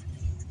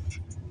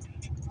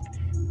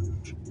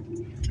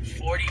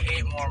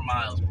 48 more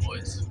miles,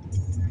 boys.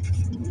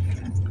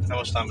 How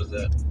much time is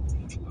that?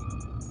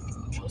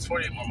 Well, it's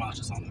 48 more miles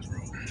just on this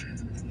road.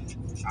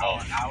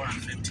 An hour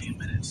and 15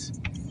 minutes.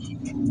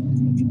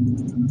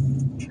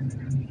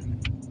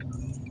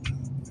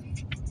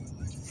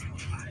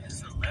 Why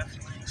is the left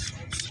lane so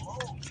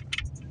slow?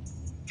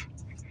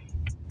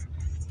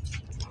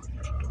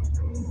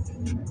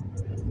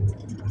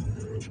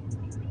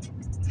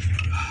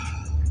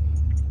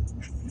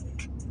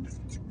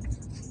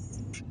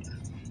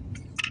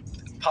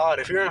 Pod,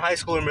 if you're in high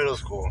school or middle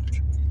school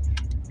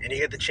and you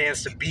get the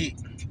chance to beat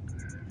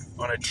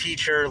on a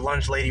teacher,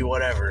 lunch lady,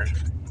 whatever,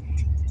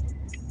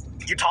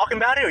 you talking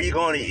about it or you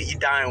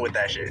dying with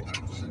that shit?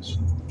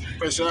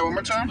 Wait, say that one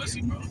more time?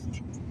 Pussy, bro.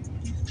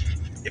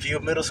 If you're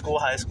middle school,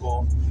 high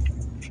school,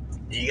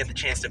 and you get the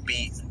chance to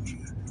beat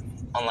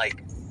on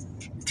like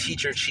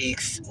teacher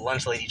cheeks,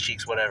 lunch lady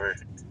cheeks, whatever,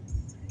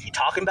 you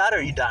talking about it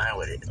or you dying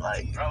with it?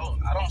 Like, Bro,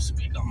 I don't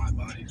speak on my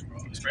bodies, bro.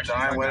 Especially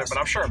Dying with it, but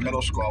I'm sure in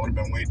middle school I would have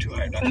been way too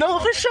hyped. no,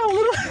 for sure,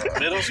 little.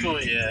 Middle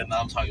school, yeah. No,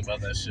 I'm talking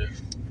about that shit.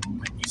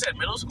 You said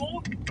middle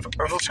school?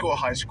 Middle school,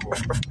 high school.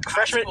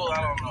 Freshman, High school,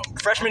 I don't know.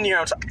 freshman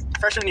year,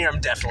 freshman year, I'm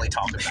definitely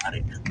talking about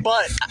it.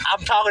 But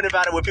I'm talking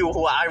about it with people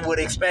who I would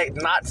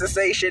expect not to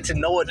say shit to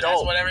no adult.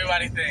 That's what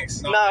everybody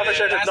thinks. Nah, for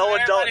sure. To no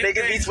adult,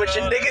 niggas be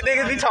switching.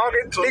 Niggas be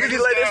talking. So niggas be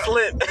letting it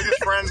slip.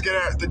 Niggas' friends get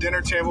at the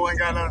dinner table and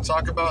got nothing to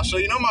talk about. So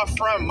you know my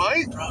friend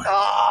Mike? Bro,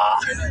 nah,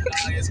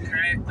 it's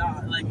crazy.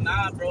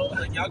 Nah, bro.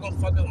 Like, y'all gonna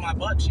fuck up my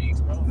butt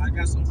cheeks, bro. I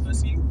got some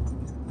pussy.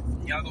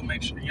 Y'all gonna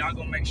make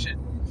shit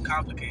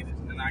complicated,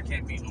 and I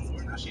can't be no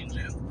more. Now she in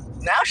jail.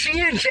 Now she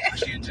in jail. Now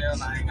she in jail,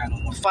 and I ain't got no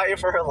more. Fighting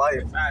for her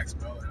life. Facts,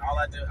 bro. And all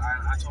I did,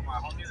 I told my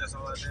homies, that's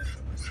all I did.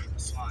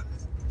 It's fine.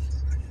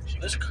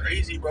 That's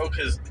crazy, bro,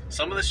 because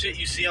some of the shit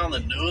you see on the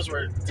news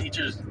where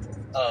teachers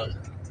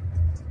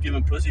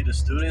giving pussy to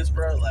students,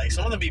 bro, like,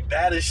 some of them be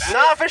bad as shit.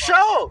 Nah, for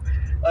sure.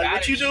 Like, Bad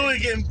what you as doing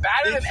getting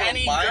better than from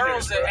any minors,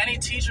 girls, bro? any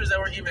teachers that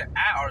were even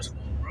at our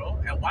school, bro.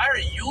 And why are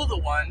you the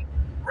one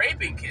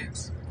raping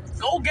kids?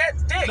 Go get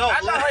dick. No,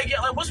 I'm not like,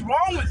 what's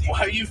wrong with you?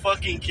 Why are you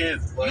fucking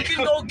kids? You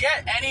can go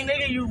get any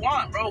nigga you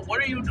want, bro.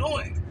 What are you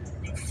doing?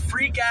 You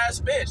freak ass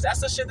bitch. That's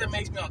the shit that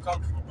makes me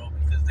uncomfortable, bro.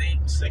 Because they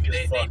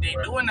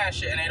doing that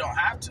shit and they don't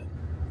have to.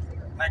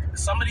 Like,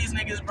 some of these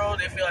niggas, bro,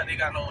 they feel like they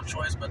got no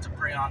choice but to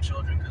prey on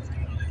children because,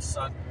 you know, they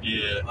suck.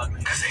 Yeah. Ugly.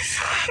 Because they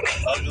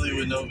suck. Ugly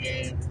with no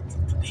game.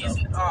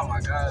 Oh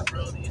my god,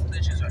 bro, these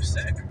bitches are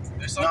sick.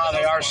 There's They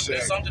are sick.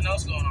 There's something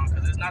else going on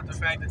because it's not the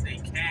fact that they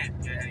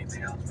can't get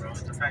anything else, bro.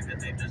 It's the fact that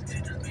they just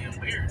being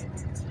weird.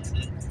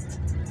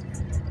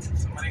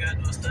 Somebody gotta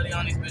do a study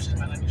on these bitches,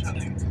 man. Let me try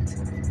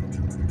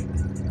to.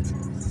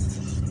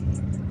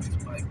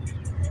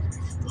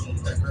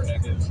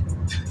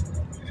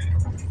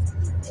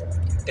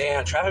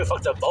 Damn, traffic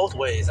fucked up both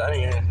ways. I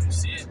mean, You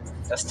see it?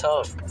 that's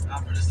tough.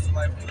 Nah, but this is the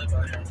life we live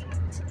out here.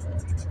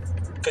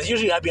 Because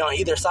usually I'd be on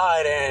either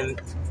side and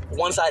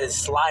one side is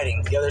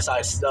sliding, the other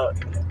side's stuck.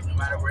 No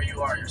matter where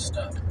you are, you're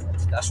stuck.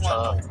 That's I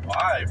tough. don't know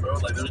why, bro.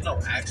 Like, there's no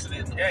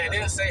accident. Yeah, it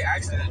didn't say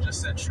accident, it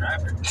just said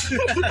traffic.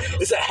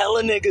 It's a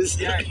hella niggas.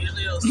 Yeah,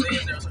 usually it'll say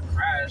if there was a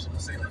crash, it'll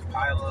say like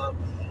pile up,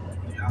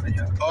 yada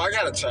yada. Oh, I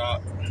got a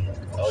top.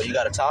 Oh, you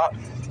got a top?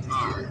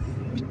 Alright.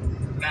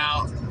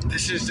 Now,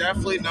 this is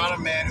definitely not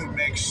a man who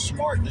makes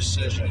smart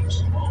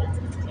decisions.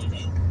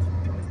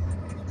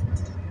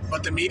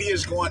 But the media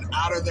is going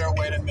out of their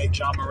way to make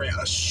John Morant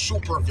a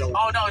super villain.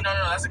 Oh, no,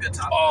 that's a good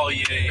topic. Oh,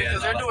 yeah.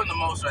 Because they're doing the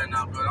most right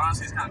now, but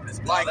honestly, it's kind of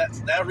pissing me Like,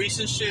 off. That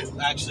recent shit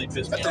actually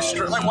pissed me At the off.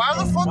 strip, like, why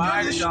the fuck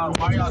Why do are they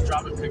y'all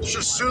dropping pictures?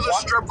 should sue the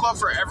strip club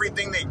for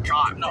everything they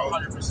got? No, bro.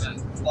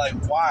 100%. Like,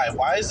 why?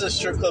 Why is the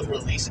strip club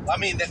releasing? I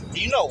mean,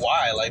 you know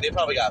why. Like, they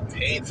probably got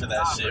paid for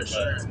that shit, For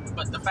sure.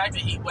 But the fact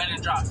that he went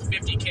and dropped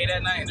 $50K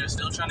that night and they're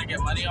still trying to get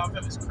money off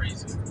him is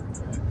crazy.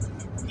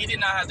 He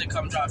did not have to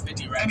come drop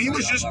 50 racks. And he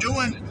was just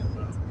doing,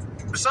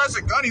 besides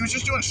the gun, he was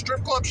just doing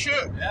strip club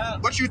shit. Yeah.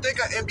 What you think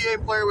an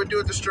NBA player would do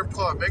at the strip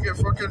club? Make it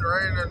fucking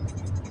rain and,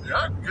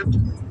 yeah, get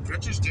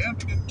bitches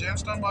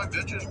danced on by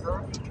bitches, bro.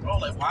 Bro,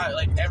 like, why?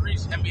 Like, every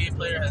NBA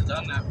player has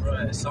done that, bro,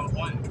 at some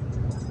point.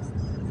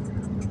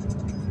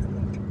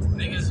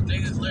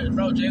 Niggas,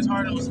 bro, James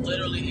Harden was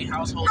literally a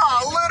household.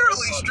 Nah,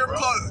 literally, strip bro.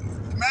 club.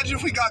 Imagine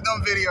if we got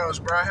them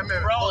videos, bro. Him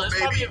and Bro, Lil there's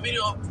Baby. probably a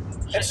video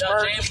of It's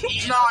Smirk. James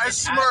eating Nah, up it's his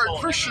Smirk, asshole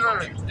for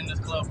sure. In this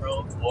club,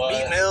 bro. What?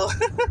 Meat mill.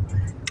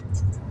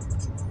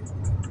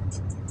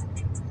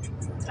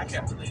 I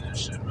can't believe this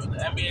shit, bro. The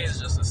NBA is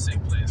just a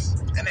sick place.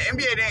 And the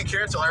NBA didn't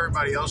care until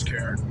everybody else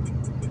cared.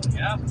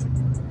 Yeah.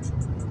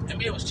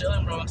 NBA was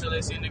chilling, bro, until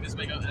they seen niggas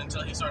make up,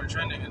 until he started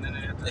trending, and then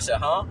they had to. They said,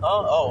 huh?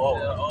 Oh.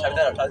 Yeah,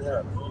 Type that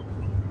up.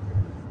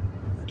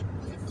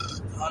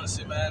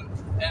 Honestly, man.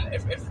 And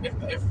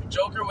if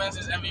Joker wins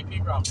his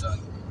MVP, bro, I'm done.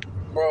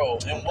 Bro,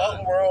 in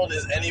what world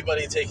is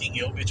anybody taking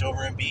Jokic over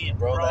Embiid,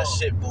 bro? That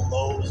shit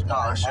blows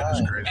my That shit is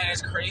mind. crazy. And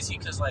it's crazy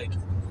because, like,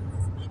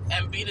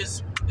 Embiid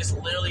is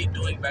literally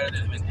doing better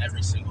than him in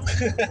every single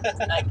way.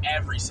 Like,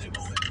 every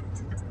single way.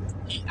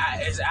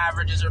 His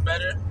averages are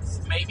better.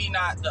 Maybe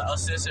not the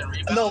assists and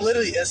rebounds. No,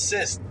 literally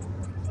assist.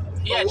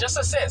 Yeah, just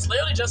assists.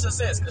 Literally just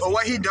assists. But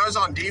what he does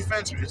on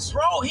defense, it's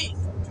Bro,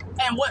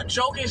 and what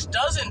Jokic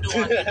doesn't do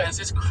on defense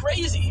is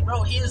crazy,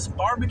 bro. He is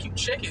barbecue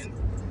chicken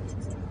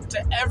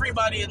to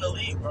everybody in the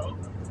league, bro.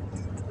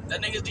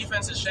 That nigga's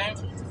defense is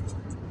shameful.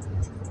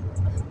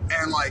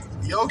 and like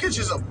Jokic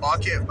is a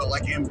bucket, but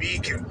like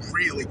Embiid can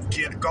really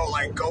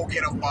go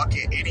get a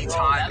bucket Bro,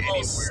 anytime, that little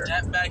anywhere.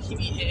 step back he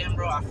be hitting,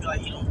 bro, I feel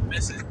like he don't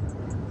miss it.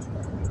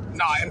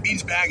 Nah,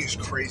 Embiid's bag is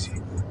crazy.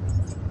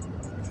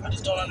 I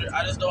just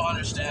don't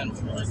understand,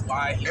 bro, like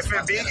why he's If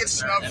about to Embiid get gets a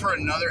snubbed third for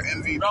MVP. another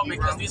MVP, Bro,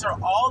 because these are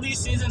all these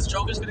seasons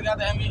Jokic could have got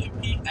the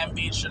MVP,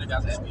 Embiid should have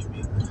got the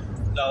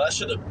MVP. No, that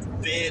should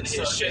have been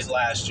his shit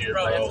last year,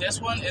 Bro, bro. if this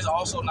one is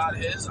also not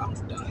his, I'm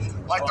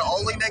done. like the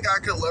only nigga I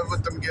could live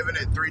with them giving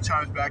it 3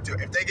 times back to,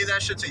 if they get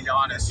that shit to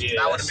Giannis,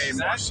 Yeah, that would have made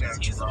more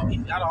Exactly. sense,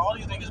 bro. Out of all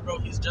these niggas, bro,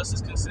 he's just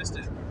as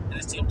consistent, and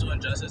his team's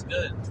doing just as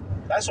good.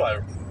 That's why I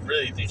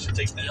really think she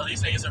takes the You know,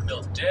 these niggas are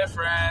built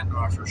different.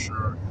 Oh, for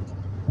sure.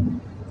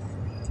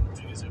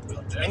 Niggas are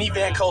built different. Mini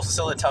Van Coast's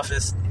still the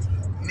toughest.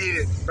 Need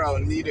it, bro.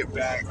 Need it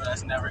back. Bro,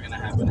 that's never gonna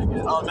happen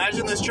again. Oh,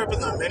 imagine this trip in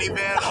the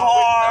minivan.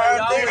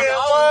 Hard, Oh, nigga.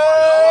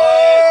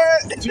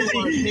 yeah. What?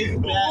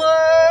 Dude, What?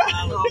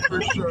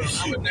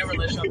 I would never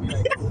let y'all be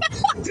like,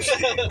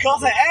 Cole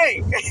said,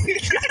 hey.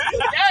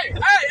 hey,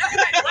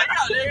 wake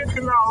up,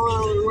 nigga. No,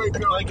 wait,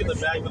 no. Like in the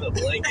back with a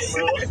blanket,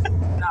 bro.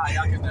 Nah,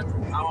 y'all can never.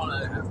 I won't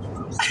let it happen.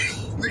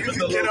 Niggas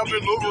can get up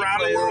and move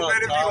around a little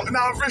bit if you.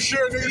 Nah, for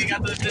sure, You niggas.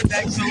 got the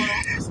neck pillow.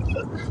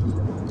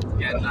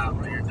 Yeah, nah,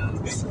 bro, you're done.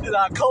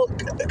 Nah, Cole,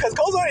 because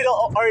Cole's already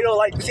don't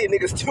like to see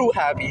niggas too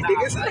happy. Nah,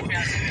 Niggas, I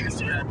can't see niggas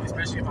too happy,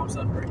 especially if I'm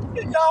suffering.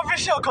 nah, for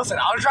sure. Cole said,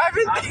 I'm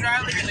driving. I'm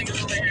driving, and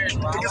niggas over here.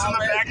 Niggas in the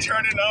back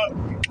turning up.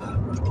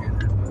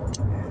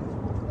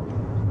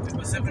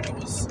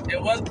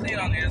 It was clean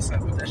on the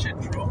inside, but that shit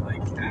drove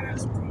like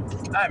ass, bro.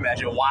 I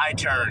imagine wide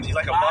turns. He's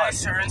like a Wide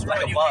bus. turns, bro.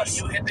 Like a you, bus.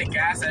 You hit the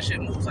gas, that shit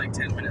moves like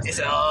 10 minutes. It's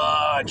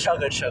chugga,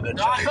 chugga, chugga,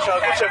 No,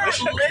 chugga, chugga,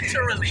 chugga.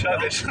 literally.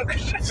 Chugga, chugga,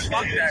 chugga.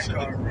 Fuck that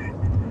car, bro.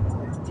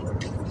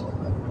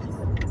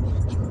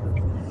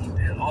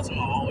 And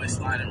Ultima always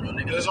sliding, bro.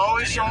 Niggas There's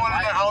always someone in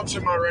the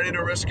Altima ready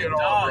to risk it all,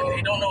 Dog, bro.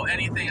 they don't know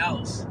anything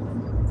else.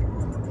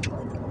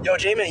 Yo,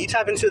 J-Man, you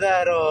tap into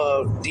that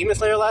Demon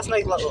Slayer last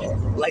night?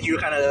 Like you were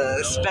kind of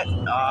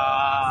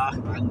I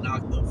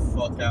knocked the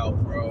fuck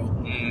out,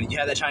 bro. you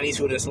had that Chinese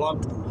food and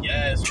slumped?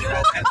 Yes, bro.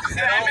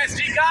 That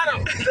MSG got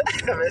him.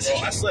 Bro,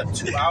 I slept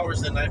 2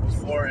 hours the night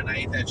before and I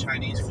ate that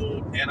Chinese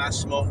food and I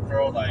smoked,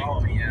 bro. Like,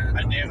 Oh, yeah.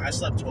 I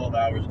slept 12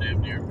 hours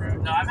damn near, bro.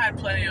 No, I've had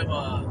plenty of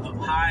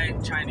high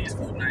Chinese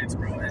food nights,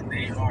 bro, and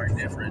they are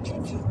different.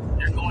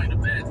 You're going to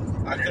bed.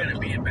 You're going to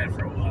be in bed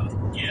for a while.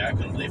 Yeah, I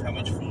couldn't believe how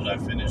much food I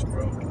finished,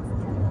 bro.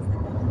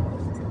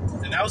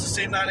 And that was the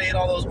same night I ate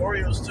all those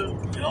Oreos, too.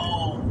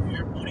 Yo,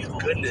 your booty hole.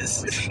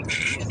 Goodness.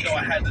 Yo,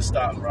 I had to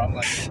stop, bro. I'm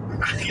like,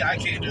 I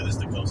can't do this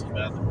to Coastal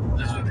bathroom.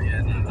 Nah, I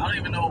don't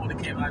even know what would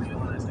have came out of you,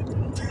 honestly.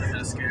 It's like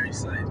a scary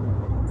sight. Bro,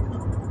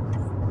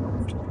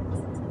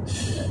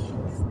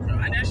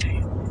 I actually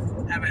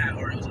haven't had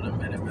Oreos in a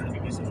minute, man.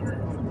 Give me some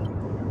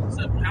Oreos. It's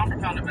a pound for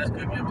pound the best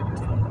cookie I've ever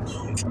done.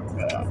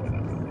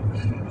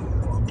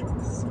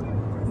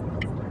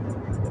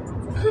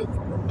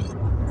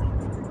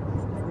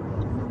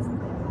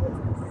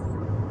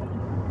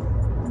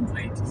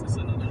 Wait, is this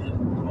another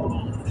one?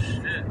 Oh,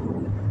 shit.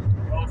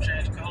 Bro,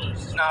 change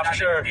colors. Nah, for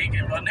sure.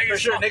 Geeking, bro. For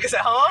sure. Nigga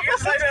said, huh?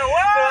 Niggas like that,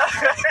 what?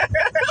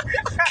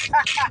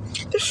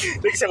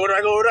 Nigga said, where do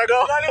I go? Where do I go?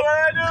 What do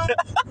I do?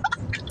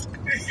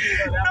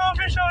 No,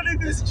 for sure,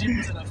 nigga. This Jeep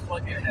was in a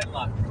fucking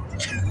headlock, bro.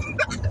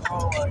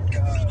 Oh my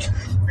god.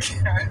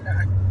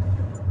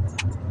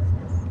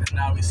 And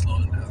now we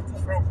slowing down.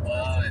 For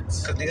what?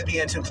 Because niggas be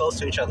getting too close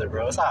to each other,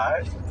 bro. It's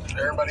alright.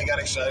 Everybody got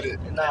excited.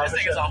 Nah, This for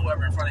nigga's sure. on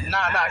whoever in front of him. Nah,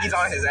 he's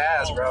on his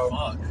ass, Oh, bro.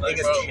 fuck. Like,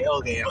 Niggas bro.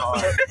 tailgating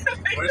hard.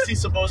 Where's he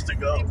supposed to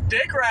go?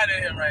 Dick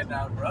riding him right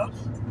now, bro. Oh,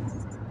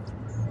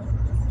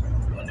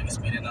 nigga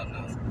speeding up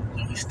now.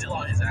 No, he's still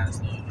on his ass,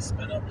 though. He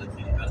sped up like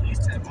at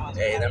least 10 miles.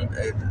 Hey, them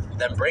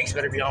brakes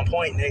better be on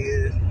point,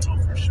 nigga. Oh,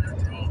 for sure,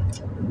 bro.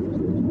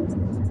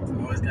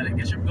 Always gotta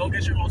get your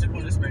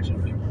multi-point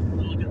inspection, people.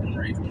 Look at them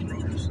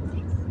rotors.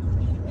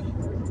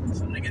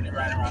 Some niggas be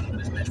riding around with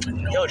this bitch with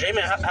no. Yo,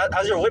 J-Man,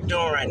 how's your whip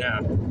doing right now?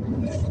 Bro,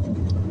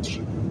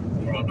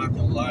 I'm not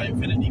gonna lie.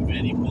 Infinity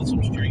Vinny pulled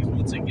some strings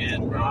once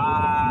again, bro.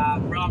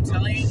 Bro, I'm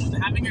telling you,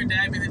 having your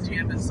dad be the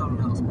GM is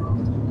something else, bro.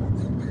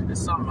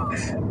 It's something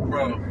else.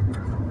 Bro,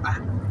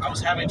 I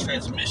was having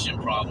transmission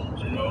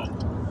problems, bro.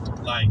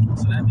 Like,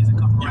 So that means a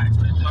couple racks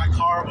right there. my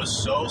car was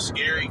so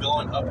scary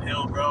going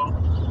uphill, bro.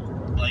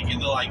 Like, in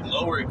the,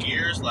 lower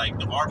gears, the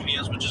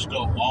RPMs would just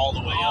go all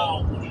the way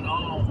Oh, up.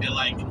 no.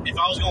 And, if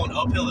I was going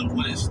uphill, it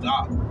wouldn't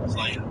stop. It's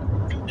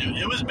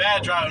it was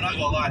bad driving, not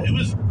gonna lie. It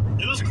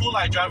was cool,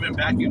 driving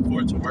back and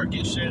forth to work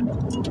and shit.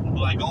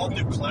 But, going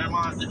through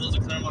Claremont, the hills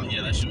of Claremont,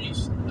 yeah, that shit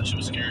was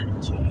scary.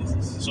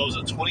 Jesus. So it was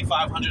a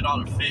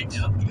 $2,500 fix.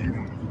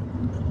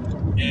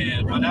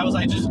 And my dad was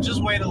like,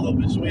 just wait a little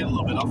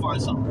bit, I'll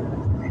find something.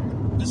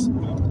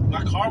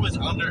 My car was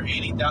under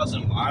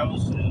 80,000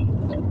 miles.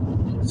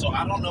 So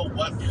I don't know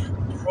what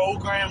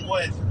program,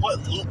 what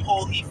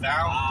loophole he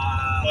found.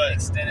 But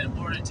extended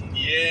warranty.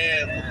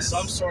 yeah, Yes.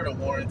 some sort of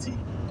warranty.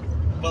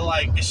 But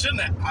it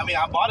shouldn't have,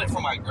 I bought it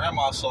for my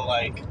grandma, so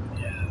Yeah.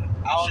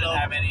 I don't know.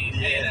 Have any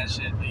pay Yeah. that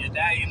shit. But your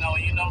dad, you know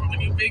when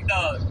you big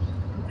dog.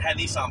 Had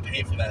Nissan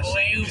pay for that When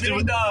shit. you 'Cause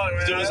big dog,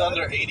 It was man.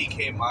 under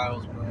 80K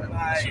miles, bro.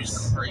 Nice. She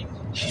was crazy.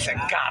 She said,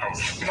 got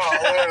him. No,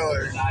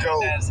 literally. Nah, Go.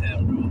 that's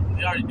him, bro.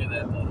 We already knew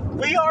that, though.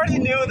 We already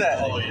knew that.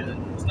 Oh yeah.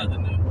 It's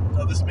nothing new.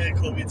 No, this man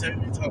called me, texted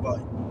me, talking about,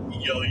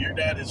 yo, your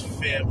dad is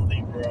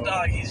family, bro.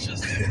 Dog, he's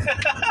just.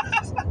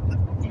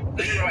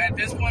 Bro, at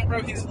this point,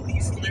 bro, he's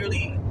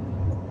literally.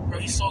 Bro,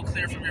 he's so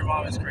clear from your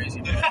mom, it's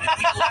crazy, bro.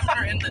 He left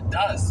her in the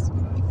dust.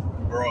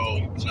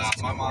 Bro,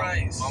 Jesus my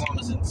mom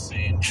is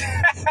insane.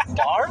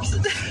 Barbs?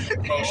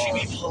 Bro, she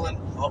be pulling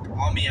up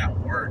on me at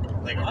work,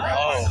 around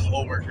my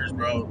coworkers,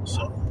 bro.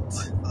 So,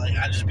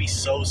 I just be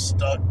so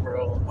stuck,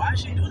 bro. Why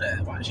she do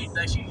that? Why she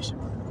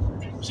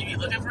she be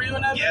looking for you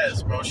in that?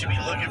 Yes, bro, she be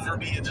looking for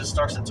me and just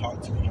starts to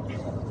talk to me.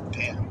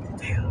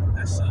 Damn,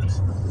 that sucks.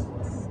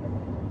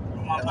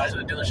 My mom calls to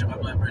the dealership.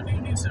 I'm like, bro, do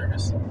you need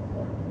service?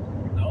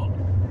 No.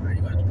 Alright,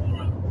 you got to pull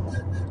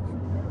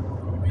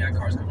around. We got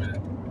cars coming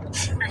in.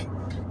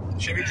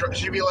 She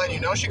be letting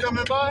you know she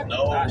coming by?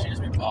 No. Nah, she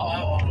just be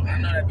popping out. I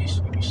know that you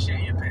be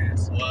shitting your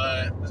pants.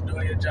 What? Just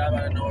doing your job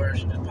out of nowhere,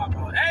 she just pop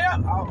out. Hey,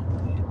 oh.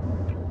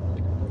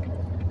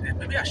 Hey,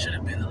 maybe I should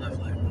have been in the left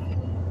lane, bro.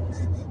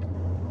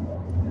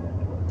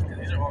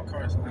 These are all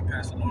cars I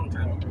passed a long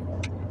time ago.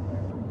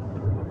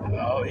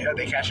 Oh, yeah,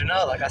 they catching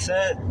up. Like I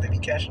said, they be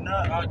catching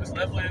up. This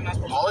left lane not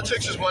supposed All it to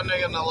takes is one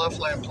nigga in the left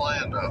lane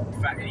playing, though.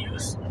 fat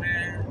use,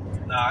 man.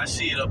 Nah, I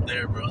see it up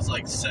there, bro. It's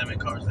like 7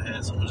 cars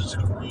ahead. Someone's just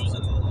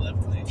cruising in the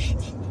left lane.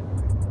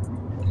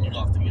 You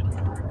don't have to get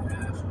over.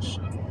 Yeah, for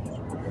sure.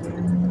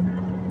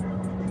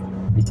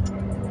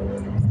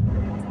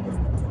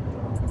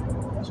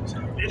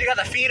 Dude, you got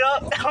the feet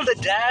up on the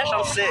dash.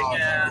 I'm sick.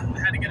 Yeah, I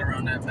had to get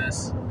around that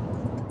mess.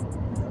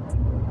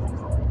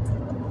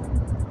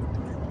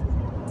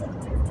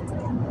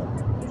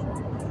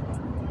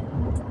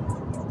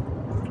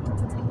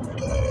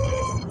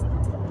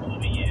 Oh,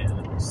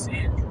 yeah. See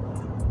it?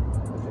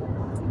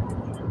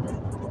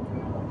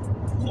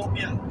 Oh,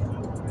 yeah.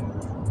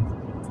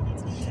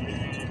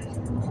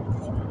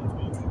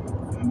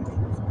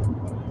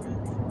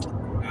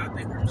 I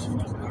think we're just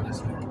fucked,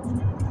 honestly.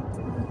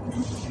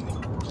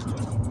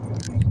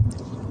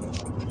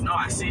 No,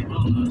 I see it.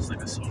 Oh, no, it's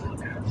like a solo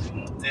cap.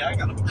 Yeah, I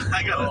got Oh,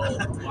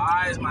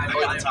 why is my I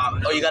got a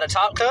top. Oh, you got a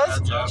top,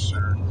 cuz?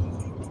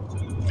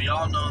 We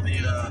all know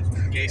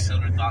the gay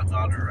son or thought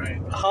daughter,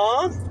 right?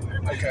 Huh?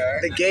 Okay.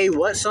 The gay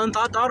what son,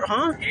 thought daughter?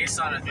 Huh? Gay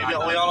son of We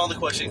all know the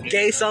question.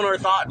 Gay son or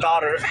thought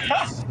daughter?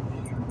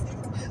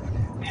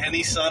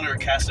 Henny son or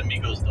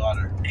Casamigo's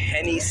daughter?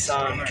 Henny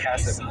son,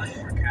 Casa.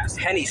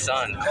 Henny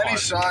son. Henny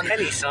son.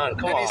 Henny son.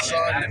 Come Henny on.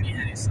 son. Gotta be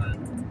Henny son.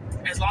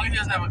 As long as he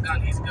doesn't have a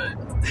gun, he's good.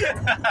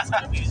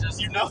 He's just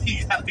You know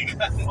he got the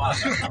gun. well,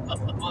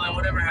 then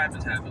whatever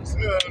happens, happens.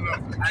 No.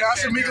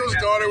 Casamigo's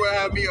daughter would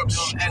have me up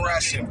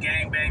stressing.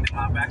 Gang banged in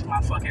my back of my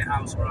fucking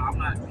house, bro. I'm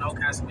not no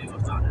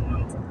Casamigo's daughter,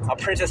 no. A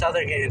princess out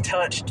there getting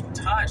touched.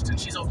 Touched, and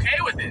she's okay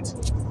with it.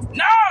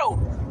 No!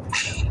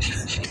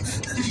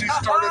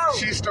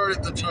 She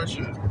started to touch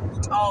it.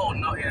 Oh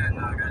no, yeah,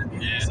 no, I gotta be.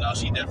 Yeah, no,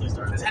 she definitely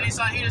started. Henny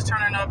son, he just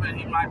turning up and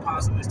he might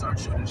possibly start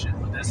shooting shit,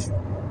 but that's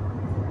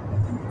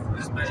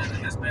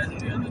better than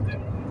the other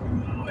thing.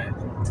 No way.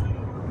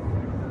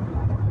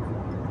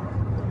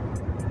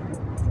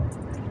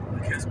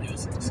 Casamigos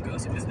is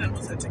disgusting. Isn't that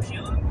what's that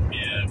tequila?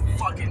 Yeah,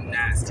 Fucking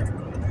nasty,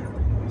 bro.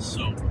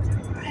 so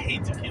I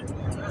hate tequila.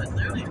 It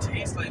literally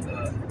tastes like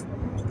a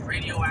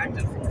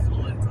radioactive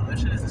fluid, bro. That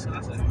shit is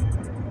disgusting.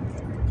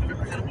 Have you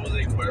ever had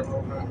Jose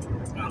Cuervo, bro?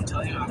 I'm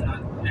telling you, I'm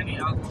not any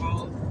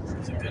alcohol.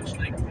 It's a good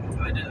thing.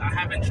 I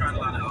haven't tried a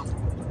lot of alcohol.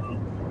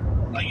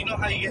 Like, you know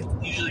how you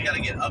usually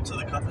gotta get up to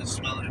the cup and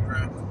smell it,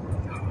 bro?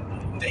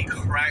 They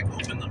crack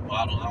open the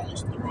bottle. I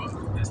almost threw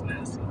up. That's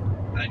nasty.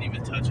 I didn't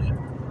even touch it.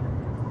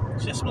 It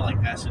just smelled like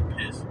acid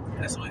piss.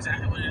 That's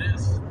exactly what it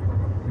is.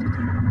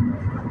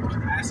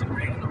 Acid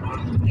rain in the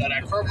bottle. Yeah,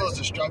 that Cuervo is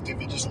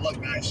destructive. It just look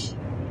nice.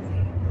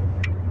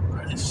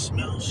 Bro, it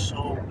smells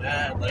so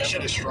bad. Like, That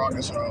shit is strong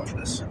as hell.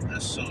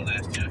 That's so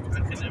nasty. I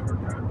could never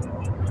grab it.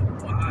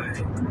 Why?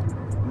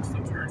 What's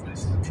the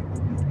purpose?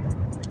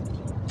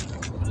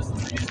 What is the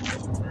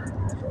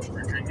reason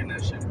for drinking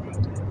that shit, bro?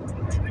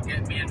 Like,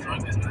 being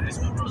drunk is nice,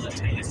 but bro, the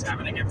taste,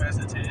 having to get past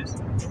the taste,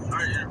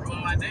 already it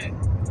ruined my day.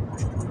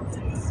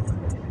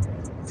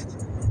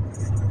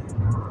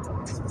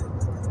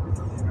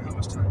 How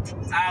much time?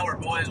 Hour,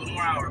 boys. One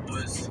more hour,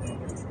 boys.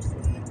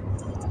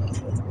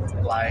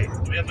 Like,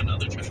 Do we have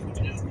another track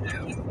with you?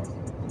 Yeah.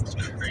 It's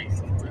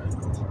crazy, bro.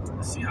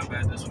 Let's see how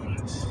bad this one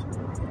is.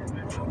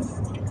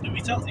 Did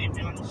we tell Dave,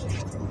 be honest?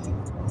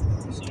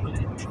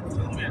 Somebody. It's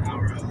only an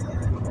hour out.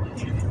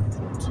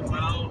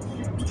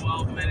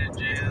 12-minute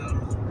jam.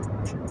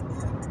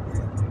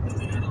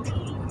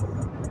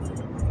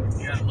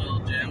 We got a little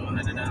jam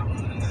ahead of that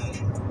one, and then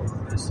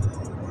that's it.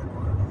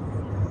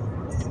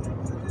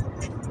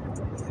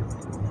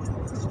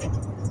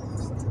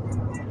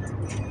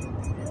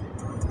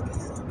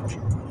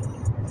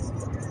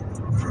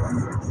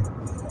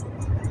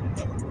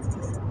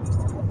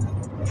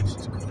 This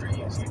is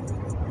crazy.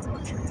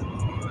 Come on.